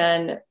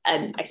 And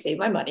I saved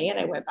my money and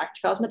I went back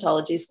to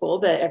cosmetology school,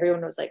 but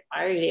everyone was like,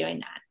 why are you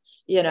doing that?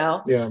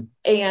 Yeah.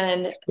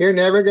 And you're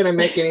never going to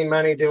make any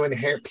money doing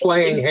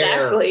playing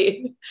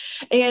exactly.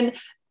 Hair.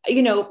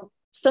 And,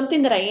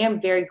 something that I am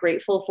very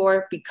grateful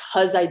for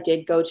because I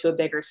did go to a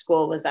bigger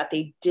school was that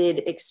they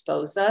did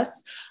expose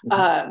us.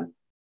 Mm-hmm.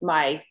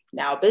 My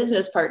now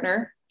business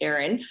partner,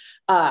 Erin,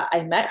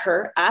 I met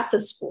her at the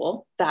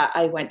school that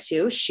I went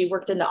to. She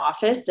worked in the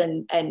office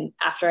and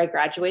after I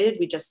graduated,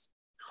 we just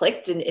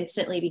clicked and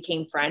instantly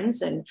became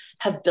friends and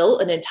have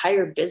built an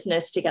entire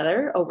business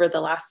together over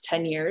the last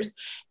 10 years.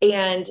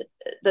 And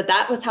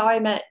that was how I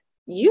met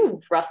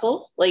you,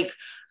 Russell. Like,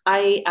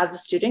 I, as a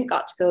student,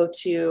 got to go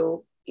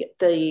to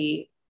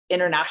the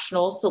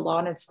International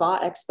Salon and Spa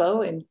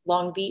Expo in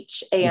Long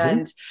Beach.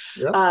 And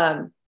Yep.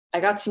 I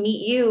got to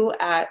meet you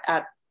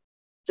at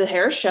the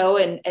hair show,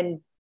 and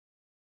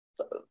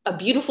a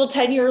beautiful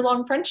 10-year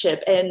long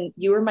friendship. And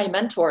you were my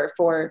mentor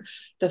for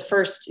the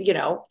first,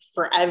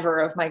 forever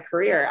of my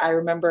career. I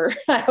remember,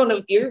 I don't know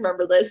if you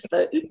remember this,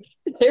 but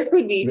there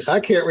would be, I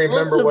can't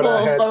remember what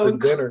I had for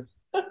dinner.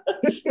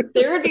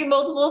 There would be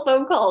multiple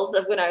phone calls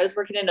of when I was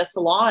working in a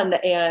salon.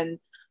 And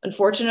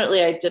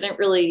unfortunately, I didn't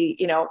really,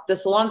 the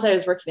salons I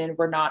was working in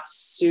were not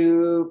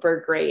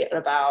super great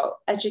about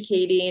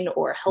educating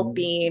or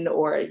helping,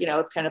 or,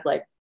 it's kind of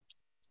like,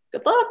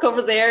 good luck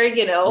over there,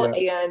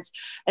 yeah.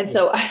 And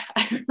so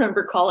I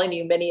remember calling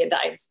you many a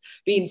times,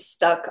 being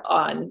stuck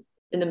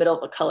in the middle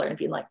of a color and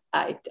being like,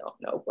 I don't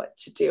know what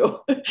to do.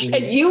 Mm-hmm.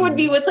 And you would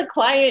be with a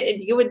client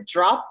and you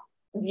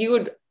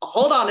would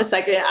hold on a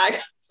second, I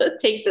gotta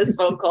take this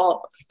phone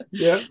call.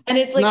 Yeah. And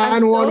it's like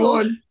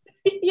 911.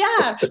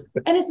 Yeah.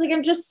 And it's like,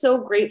 I'm just so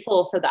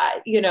grateful for that,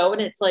 and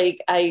it's like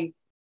I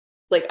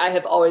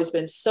have always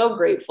been so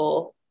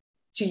grateful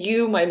to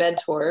you, my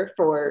mentor,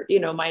 for,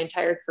 my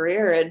entire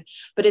career.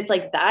 But it's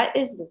like, that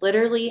is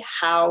literally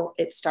how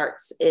it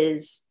starts,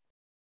 is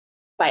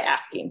by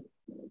asking,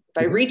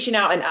 by reaching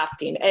out and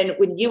asking. And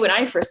when you and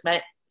I first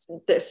met,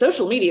 the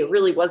social media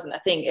really wasn't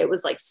a thing. It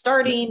was like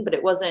starting, but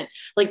it wasn't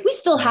like, we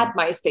still had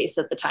MySpace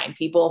at the time,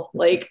 people.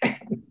 Like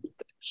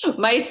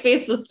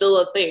MySpace was still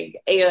a thing.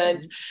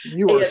 And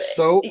you are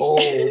so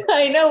old.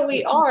 I know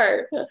we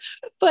are,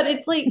 but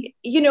it's like,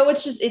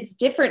 it's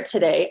different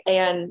today.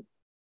 And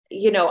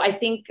I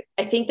think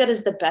that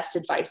is the best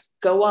advice.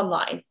 Go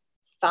online,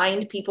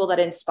 find people that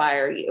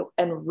inspire you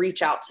and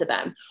reach out to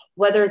them,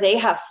 whether they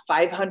have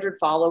 500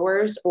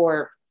 followers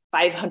or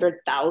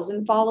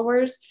 500,000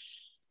 followers.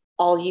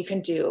 All you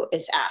can do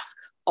is ask.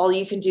 All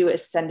you can do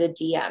is send a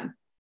DM.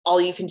 All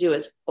you can do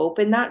is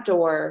open that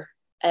door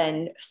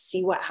and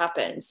see what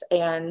happens.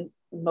 And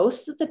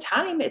most of the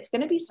time, it's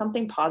going to be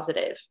something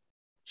positive.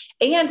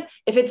 And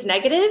if it's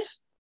negative,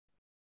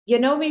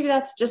 maybe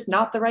that's just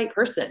not the right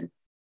person.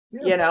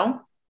 Yeah.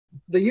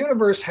 The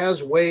universe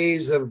has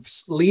ways of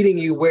leading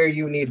you where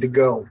you need to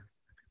go.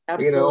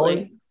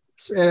 Absolutely.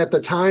 And at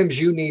the times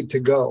you need to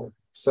go.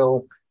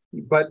 So,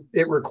 but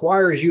it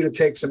requires you to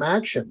take some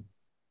action.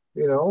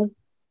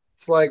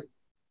 It's like,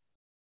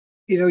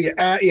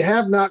 you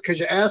have not because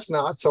you ask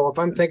not. So if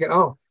I'm thinking,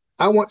 oh,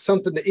 I want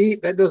something to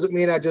eat, that doesn't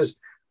mean I just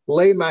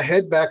lay my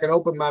head back and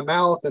open my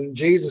mouth and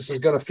Jesus is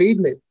going to feed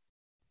me.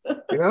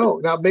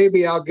 Now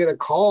maybe I'll get a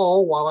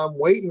call while I'm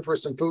waiting for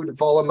some food to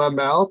fall in my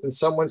mouth and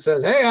someone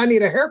says, hey, I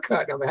need a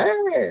haircut. And I'm like,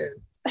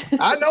 hey,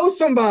 I know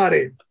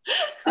somebody.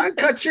 I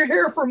cut your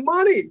hair for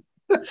money.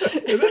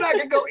 And then I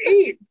can go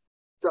eat.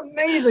 It's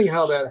amazing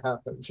how that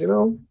happens,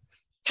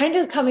 Kind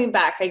of coming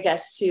back, I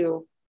guess,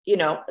 to,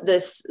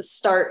 this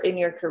start in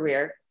your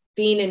career,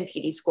 being in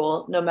PD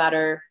school, no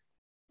matter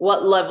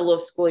what level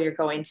of school you're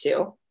going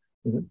to,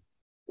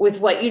 with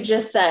what you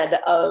just said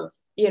of,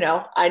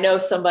 I know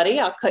somebody,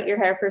 I'll cut your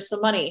hair for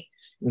some money.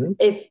 Mm-hmm.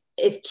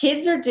 If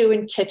kids are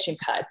doing kitchen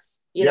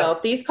cuts,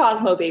 if these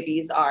Cosmo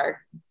babies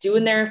are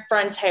doing their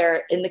friend's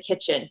hair in the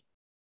kitchen,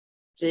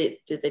 did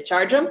they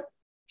charge them?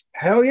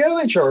 Hell yeah,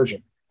 they charge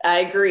them. I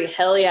agree.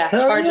 Hell yeah.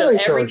 Charge them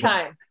every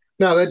time.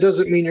 Now, that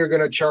doesn't mean you're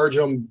going to charge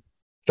them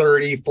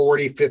 30,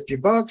 40, 50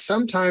 bucks.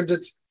 Sometimes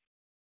it's,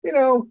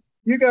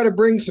 you got to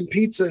bring some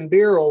pizza and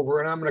beer over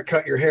and I'm going to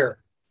cut your hair.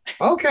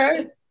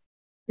 Okay.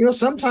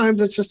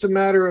 Sometimes it's just a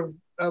matter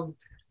of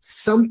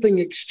something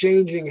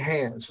exchanging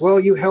hands. Well,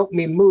 you helped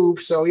me move.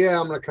 So yeah,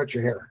 I'm going to cut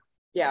your hair.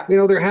 Yeah.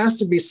 There has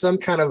to be some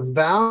kind of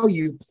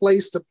value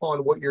placed upon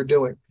what you're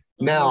doing.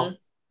 Mm-hmm. Now,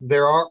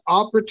 there are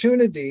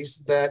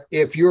opportunities that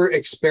if you're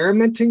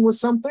experimenting with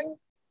something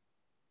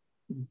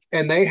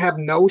and they have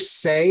no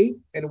say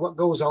in what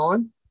goes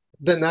on,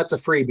 then that's a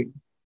freebie.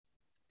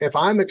 If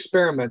I'm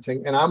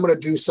experimenting and I'm going to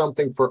do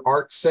something for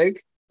art's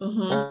sake, I'm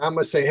going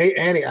to say, hey,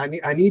 Annie,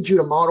 I need you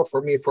to model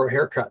for me for a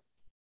haircut.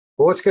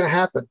 Well, what's going to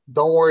happen?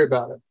 Don't worry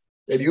about it.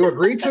 If you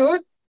agree to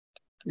it,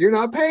 you're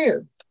not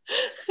paying.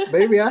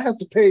 Maybe I have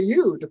to pay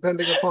you,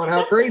 depending upon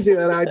how crazy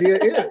that idea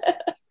is.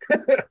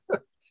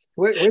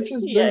 Which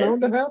has been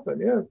known to happen,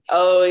 yeah.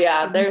 Oh,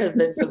 yeah. There have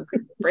been some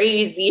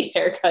crazy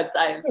haircuts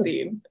I have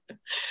seen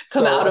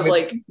come out of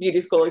like beauty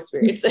school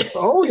experience.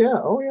 Oh,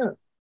 yeah.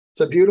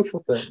 It's a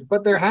beautiful thing.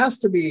 But there has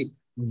to be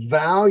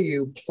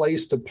value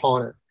placed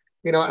upon it.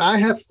 And I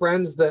have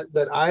friends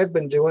that I've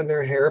been doing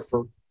their hair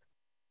for,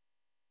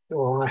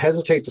 well, I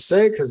hesitate to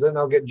say because then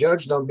they'll get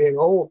judged on being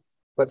old,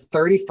 but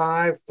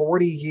 35,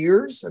 40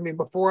 years. I mean,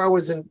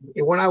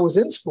 when I was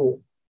in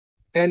school,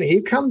 and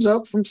he comes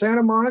up from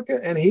Santa Monica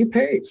and he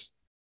pays.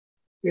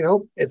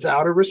 It's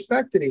out of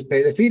respect that he's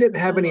paid. If he didn't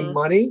have any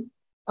money,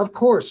 of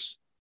course,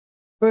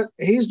 but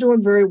he's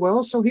doing very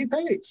well, so he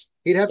pays.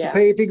 He'd have to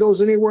pay if he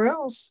goes anywhere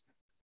else.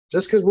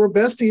 Just because we're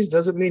besties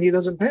doesn't mean he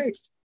doesn't pay.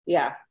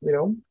 Yeah.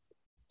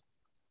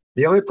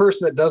 The only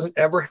person that doesn't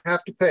ever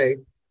have to pay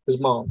is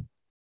mom.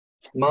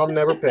 Mom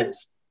never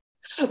pays.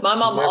 My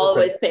mom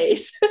always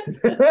pays.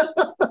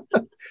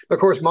 Of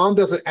course, mom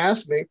doesn't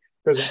ask me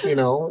because, she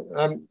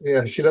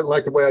doesn't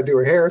like the way I do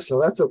her hair. So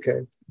that's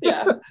okay.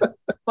 Yeah.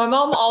 My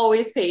mom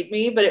always paid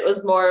me, but it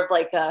was more of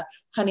like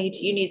honey,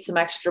 do you need some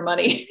extra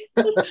money?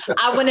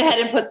 I went ahead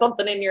and put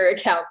something in your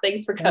account.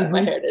 Thanks for cutting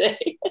my hair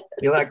today.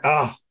 You're like,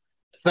 oh,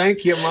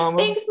 thank you, mama.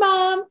 Thanks,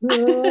 mom.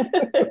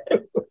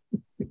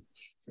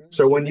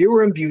 So when you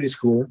were in beauty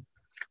school,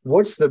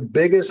 what's the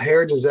biggest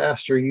hair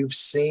disaster you've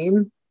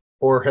seen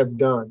or have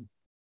done?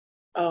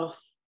 Oh,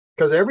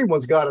 because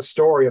everyone's got a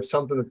story of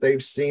something that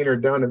they've seen or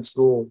done in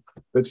school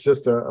that's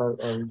just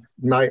a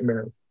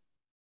nightmare.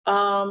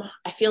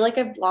 I feel like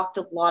I've blocked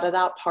a lot of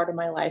that part of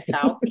my life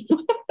out.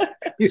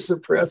 You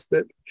suppressed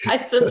it.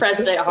 I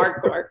suppressed it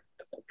hardcore.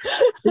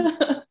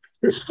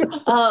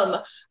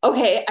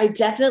 Okay, I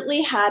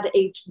definitely had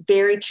a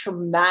very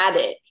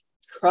traumatic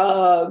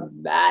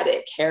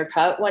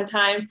haircut one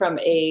time from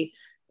a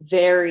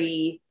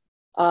very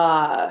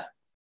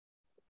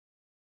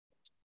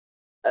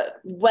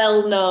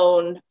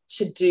well-known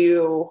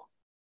to-do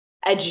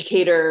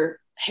educator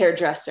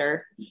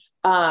hairdresser.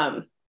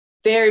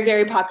 Very,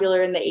 very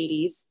popular in the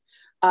 80s.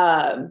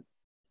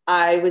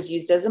 I was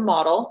used as a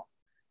model.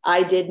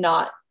 I did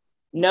not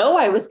know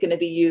I was going to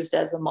be used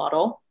as a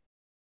model.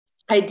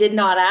 I did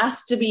not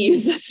ask to be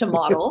used as a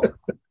model.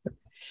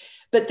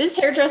 But this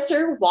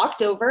hairdresser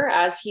walked over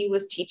as he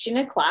was teaching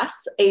a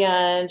class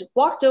and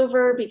walked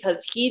over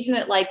because he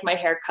didn't like my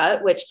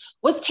haircut, which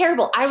was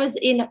terrible. I was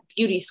in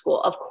beauty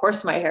school. Of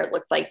course, my hair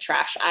looked like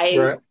trash.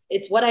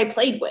 It's what I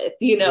played with,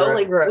 we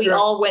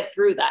all went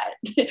through that.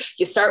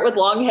 You start with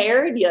long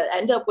hair and you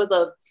end up with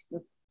a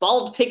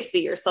bald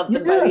pixie or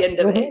something by the end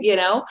of it,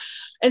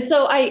 And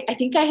so I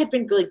think I had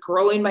been really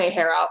growing my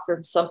hair out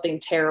from something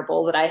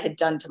terrible that I had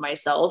done to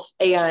myself.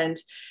 And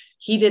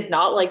he did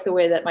not like the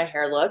way that my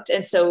hair looked.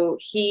 And so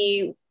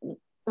he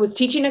was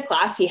teaching a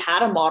class. He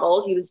had a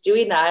model. He was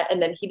doing that.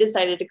 And then he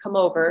decided to come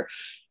over,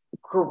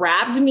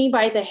 grabbed me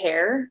by the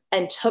hair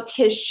and took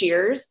his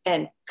shears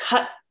and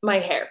cut my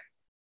hair.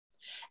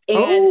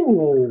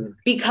 And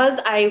because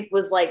I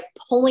was like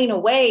pulling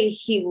away,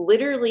 he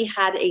literally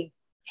had a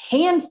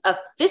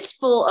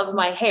fistful of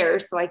my hair.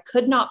 So I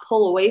could not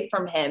pull away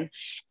from him,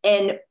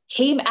 and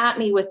came at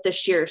me with the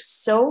shears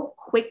so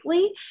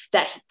quickly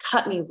that he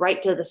cut me right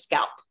to the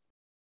scalp.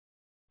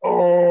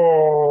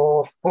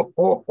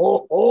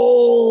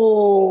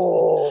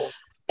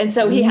 And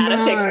so he had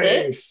to fix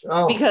it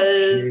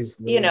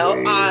because,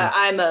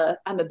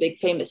 I'm a big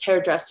famous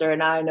hairdresser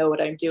and I know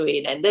what I'm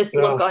doing. And this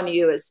look on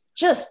you is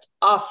just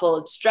awful.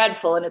 It's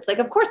dreadful. And it's like,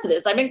 of course it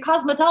is. I'm in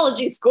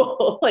cosmetology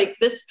school. Like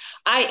this,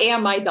 I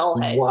am my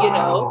doll head,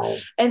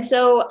 And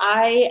so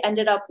I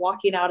ended up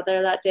walking out of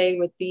there that day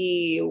with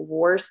the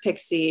worst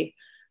pixie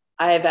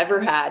I have ever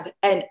had.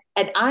 And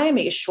I am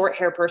a short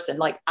hair person.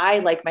 Like I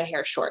like my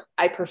hair short.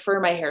 I prefer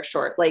my hair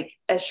short, like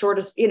as short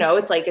as,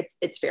 it's like,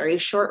 it's very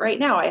short right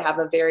now. I have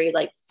a very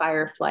like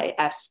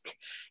Firefly-esque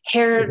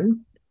hair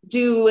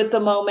do at the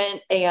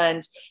moment.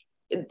 And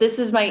this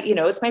is my,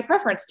 it's my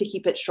preference to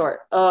keep it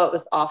short. Oh, it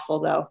was awful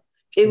though.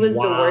 It was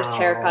the worst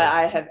haircut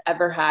I have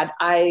ever had.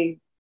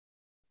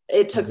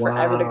 It took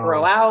forever to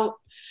grow out.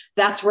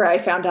 That's where I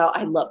found out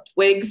I loved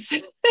wigs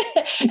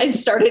and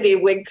started a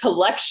wig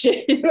collection.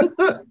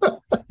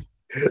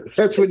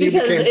 That's when you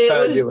became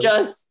fabulous. It was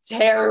just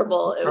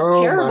terrible. It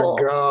was terrible.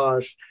 Oh my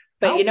gosh.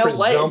 But you know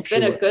what? It's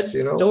been a good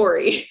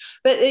story.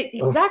 But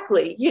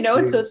exactly,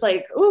 and so it's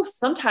like,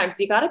 sometimes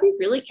you got to be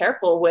really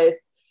careful with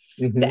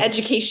the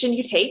education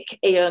you take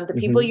and the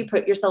people you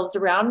put yourselves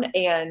around.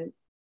 And,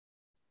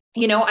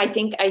 I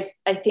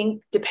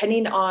think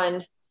depending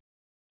on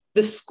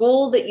the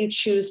school that you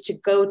choose to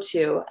go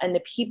to and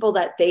the people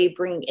that they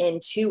bring in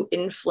to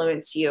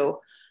influence you,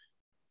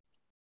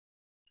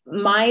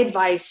 my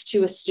advice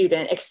to a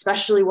student,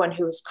 especially one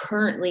who is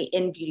currently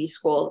in beauty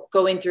school,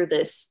 going through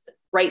this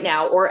right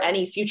now, or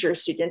any future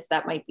students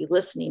that might be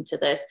listening to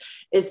this,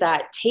 is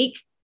that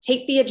take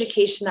the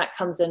education that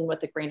comes in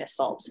with a grain of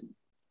salt.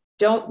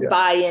 Don't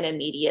buy in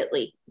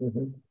immediately.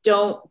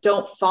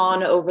 Don't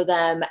fawn over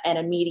them and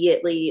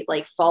immediately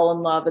like fall in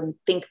love and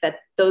think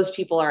that those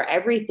people are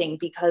everything,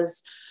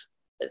 because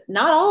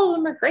not all of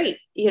them are great.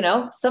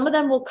 Some of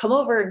them will come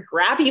over and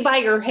grab you by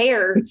your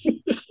hair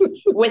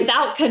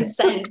without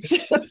consent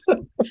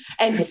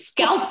and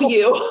scalp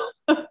you.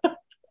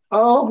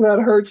 Oh, that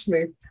hurts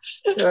me.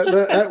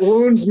 That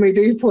wounds me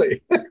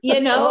deeply. And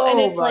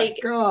it's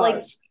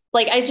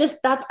I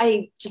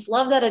just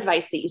love that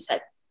advice that you said.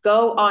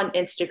 Go on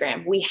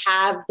Instagram. We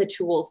have the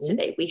tools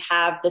today. We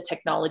have the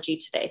technology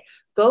today.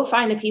 Go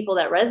find the people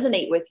that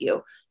resonate with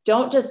you.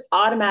 Don't just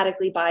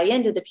automatically buy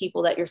into the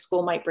people that your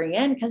school might bring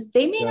in, because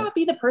they may not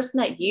be the person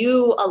that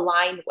you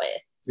align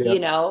with.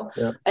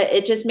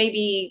 It just may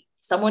be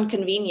someone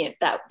convenient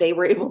that they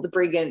were able to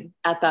bring in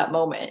at that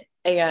moment.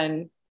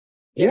 And,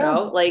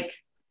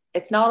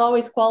 it's not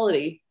always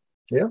quality.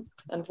 Yeah.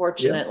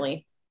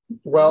 Unfortunately. Yeah.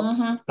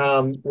 Well,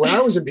 when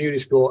I was in beauty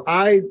school,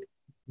 I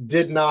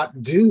did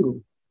not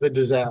do the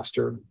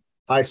disaster.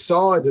 I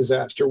saw a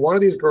disaster. One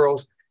of these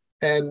girls,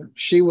 and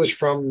she was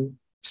from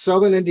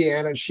Southern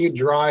Indiana, and she'd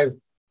drive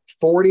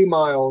 40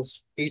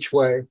 miles each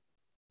way,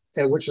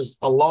 and which is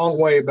a long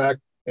way back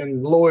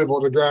in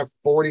Louisville to drive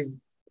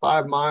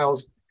 45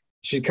 miles.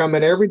 She'd come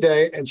in every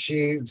day, and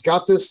she's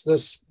got this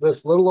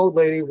little old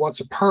lady wants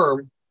a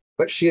perm,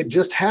 but she had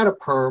just had a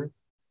perm,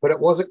 but it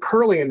wasn't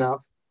curly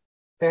enough.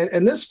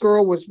 And this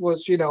girl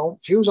was, you know,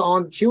 she was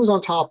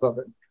on top of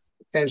it.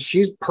 And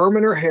she's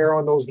perming her hair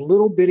on those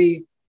little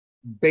bitty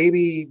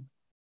baby,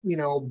 you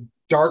know,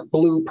 dark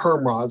blue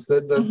perm rods,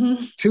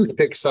 the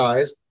toothpick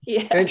size.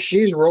 Yeah. And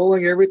she's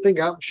rolling everything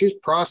up. She's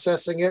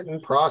processing it.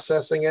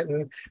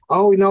 And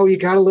oh no, you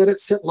got to let it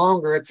sit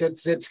longer.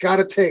 It's got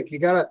to take. You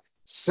got to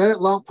set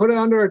it long, put it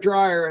under a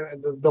dryer.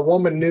 And the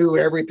woman knew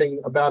everything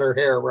about her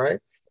hair, right?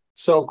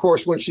 So of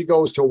course, when she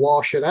goes to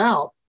wash it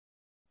out,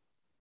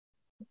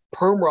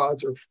 perm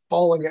rods are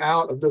falling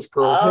out of this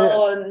girl's head.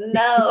 Oh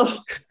no.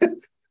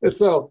 And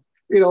so,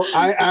 you know,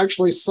 I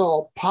actually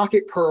saw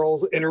pocket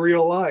curls in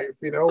real life,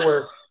 you know,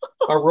 where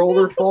a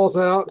roller falls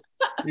out,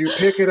 you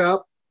pick it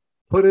up,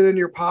 put it in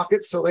your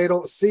pocket so they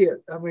don't see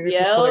it. I mean, it's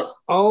just like,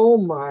 oh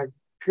my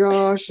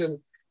gosh. And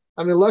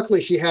I mean,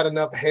 luckily she had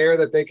enough hair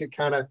that they could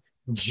kind of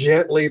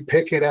gently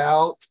pick it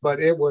out, but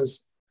it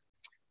was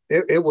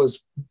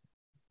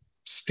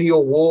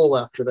steel wool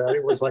after that.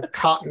 It was like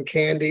cotton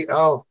candy.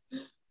 Oh,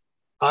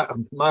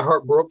 my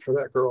heart broke for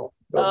that girl.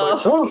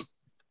 Like,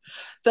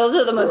 those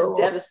are the most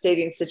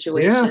devastating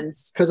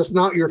situations. Because it's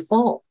not your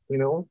fault, you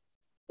know.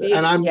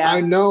 And I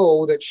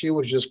know that she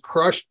was just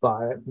crushed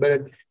by it,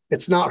 but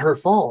it's not her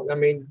fault. I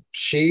mean,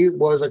 she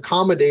was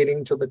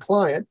accommodating to the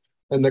client,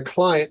 and the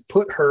client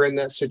put her in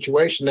that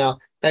situation. Now,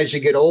 as you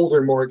get older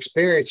and more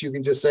experienced, you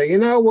can just say, you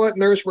know what,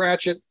 Nurse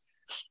Ratchet,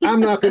 I'm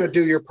not going to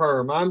do your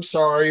perm. I'm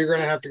sorry. You're going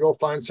to have to go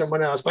find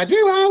someone else. But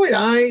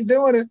I ain't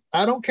doing it.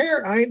 I don't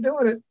care. I ain't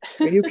doing it.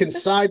 And you can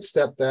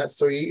sidestep that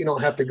so you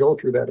don't have to go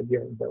through that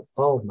again. But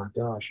oh my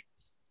gosh.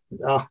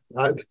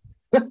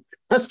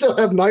 I still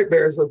have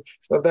nightmares of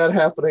that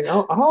happening.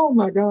 Oh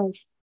my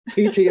gosh.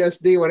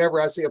 PTSD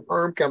whenever I see a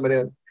perm coming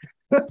in.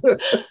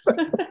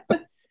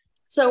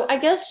 So I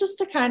guess just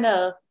to kind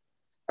of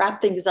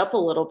wrap things up a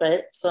little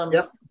bit, some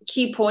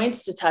key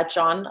points to touch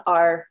on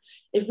are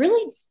it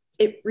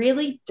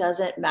really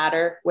doesn't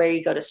matter where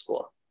you go to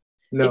school.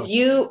 No.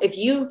 If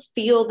you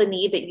feel the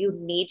need that you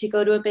need to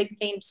go to a big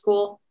name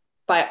school,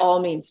 by all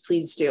means,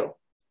 please do.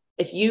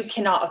 If you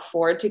cannot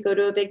afford to go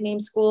to a big name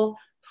school,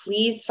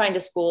 please find a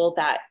school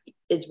that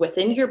is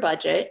within your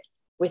budget,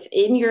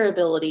 within your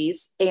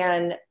abilities,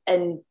 and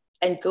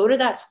go to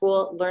that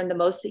school, learn the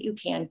most that you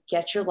can,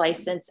 get your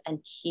license, and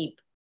keep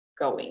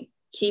going,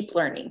 keep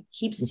learning,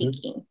 keep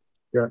seeking.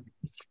 Yeah.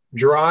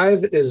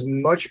 Drive is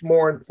much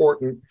more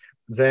important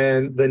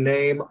than the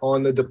name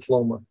on the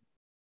diploma.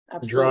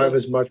 Absolutely. Drive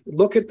is much.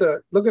 Look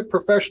at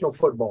professional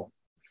football.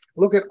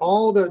 Look at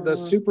all the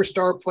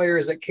superstar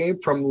players that came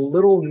from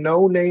little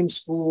no-name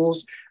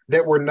schools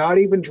that were not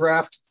even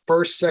drafted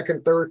first,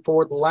 second, third,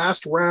 fourth,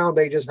 last round.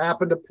 They just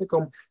happened to pick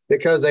them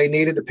because they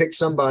needed to pick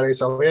somebody.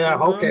 So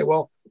okay,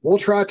 well, we'll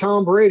try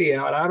Tom Brady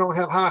out. I don't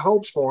have high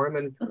hopes for him,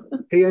 and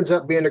he ends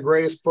up being the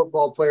greatest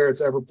football player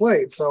that's ever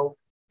played. So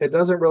it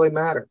doesn't really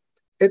matter.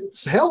 It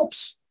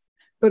helps,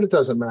 but it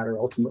doesn't matter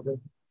ultimately.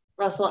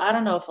 Russell, I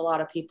don't know if a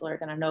lot of people are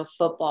going to know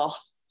football.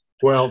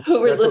 Well,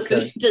 who are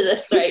listening to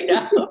this right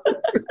now.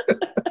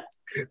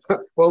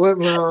 Well,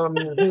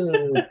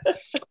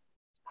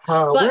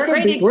 but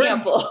great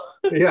example.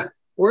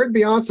 Where'd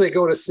Beyonce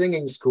go to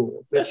singing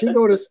school? Did she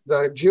go to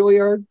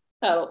Juilliard?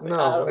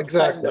 No,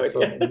 exactly.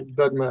 So it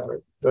doesn't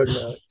matter.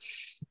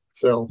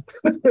 So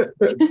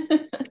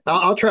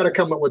I'll try to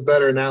come up with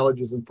better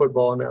analogies than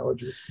football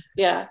analogies.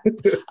 Yeah.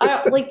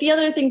 Like the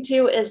other thing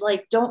too is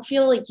like, don't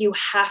feel like you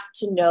have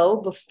to know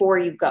before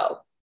you go.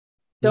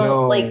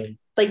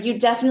 Like you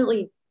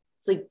definitely,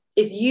 like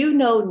if you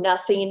know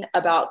nothing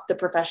about the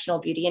professional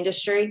beauty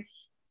industry,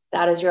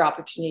 that is your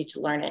opportunity to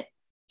learn it.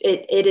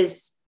 It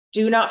is,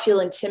 do not feel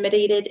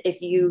intimidated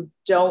if you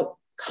don't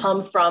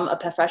come from a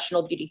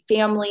professional beauty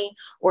family,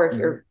 or if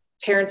your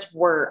parents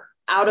were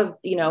out of,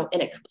 in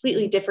a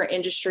completely different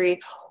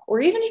industry, or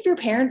even if your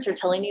parents are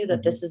telling you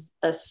that this is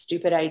a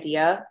stupid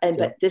idea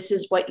but this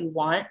is what you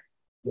want,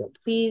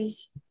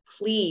 please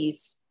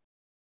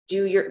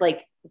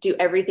do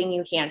everything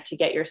you can to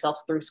get yourself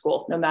through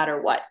school, no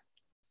matter what,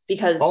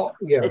 because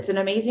it's an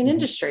amazing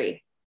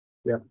industry.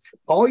 Yeah.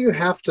 All you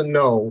have to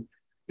know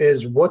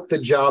is what the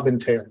job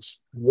entails,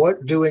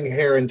 what doing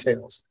hair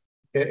entails.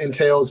 It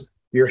entails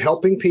you're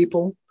helping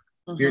people,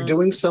 you're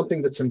doing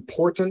something that's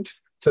important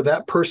to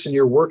that person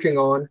you're working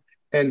on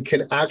and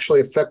can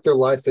actually affect their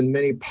life in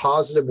many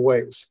positive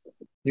ways.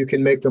 You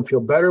can make them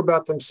feel better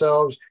about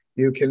themselves.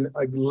 You can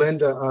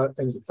lend a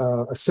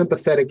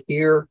sympathetic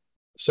ear.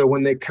 So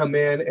when they come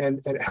in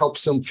and it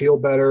helps them feel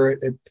better,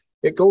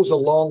 it goes a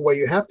long way.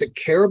 You have to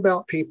care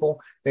about people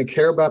and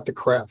care about the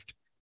craft.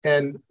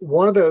 And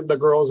one of the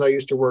girls I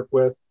used to work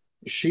with,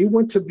 she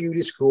went to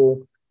beauty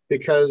school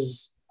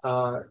because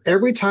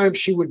every time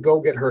she would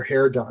go get her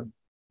hair done,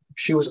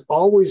 she was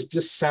always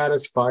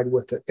dissatisfied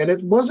with it. And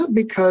it wasn't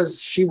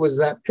because she was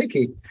that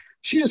picky.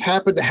 She just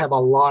happened to have a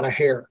lot of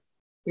hair.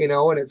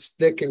 and it's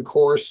thick and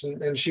coarse.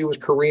 And she was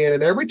Korean.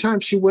 And every time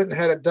she went and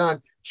had it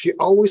done, she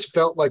always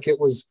felt like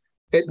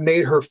it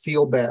made her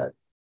feel bad.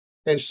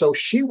 And so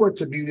she went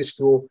to beauty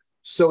school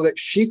so that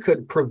she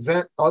could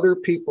prevent other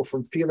people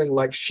from feeling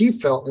like she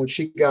felt when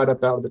she got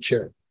up out of the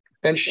chair.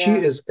 And she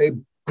is a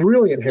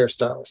brilliant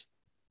hairstylist,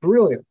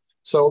 brilliant.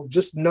 So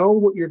just know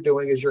what you're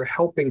doing is you're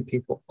helping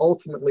people.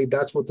 Ultimately,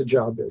 that's what the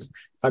job is.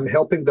 I'm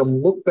helping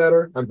them look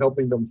better. I'm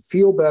helping them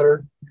feel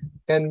better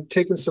and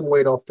taking some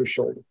weight off their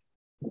shoulder.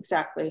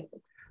 Exactly.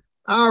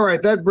 All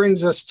right, that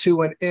brings us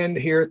to an end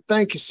here.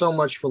 Thank you so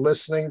much for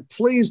listening.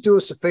 Please do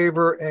us a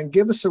favor and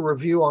give us a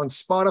review on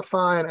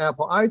Spotify and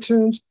Apple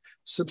iTunes.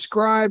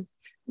 Subscribe,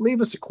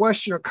 leave us a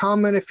question or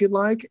comment if you'd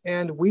like,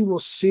 and we will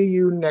see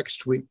you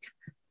next week.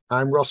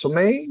 I'm Russell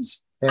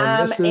Mays,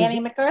 and this is Annie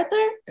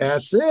MacArthur.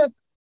 That's it.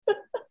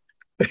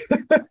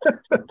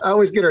 I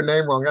always get her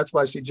name wrong. That's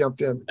why she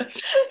jumped in.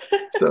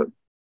 So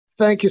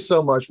thank you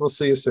so much. We'll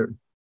see you soon.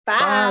 Bye.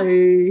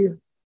 Bye.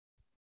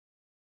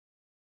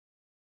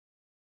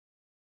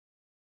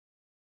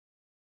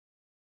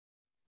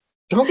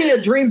 Don't be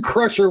a dream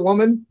crusher,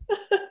 woman.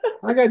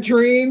 I got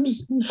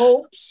dreams and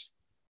hopes,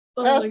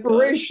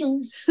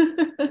 aspirations.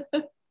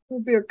 I'll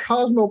be a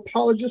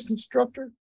cosmopologist instructor.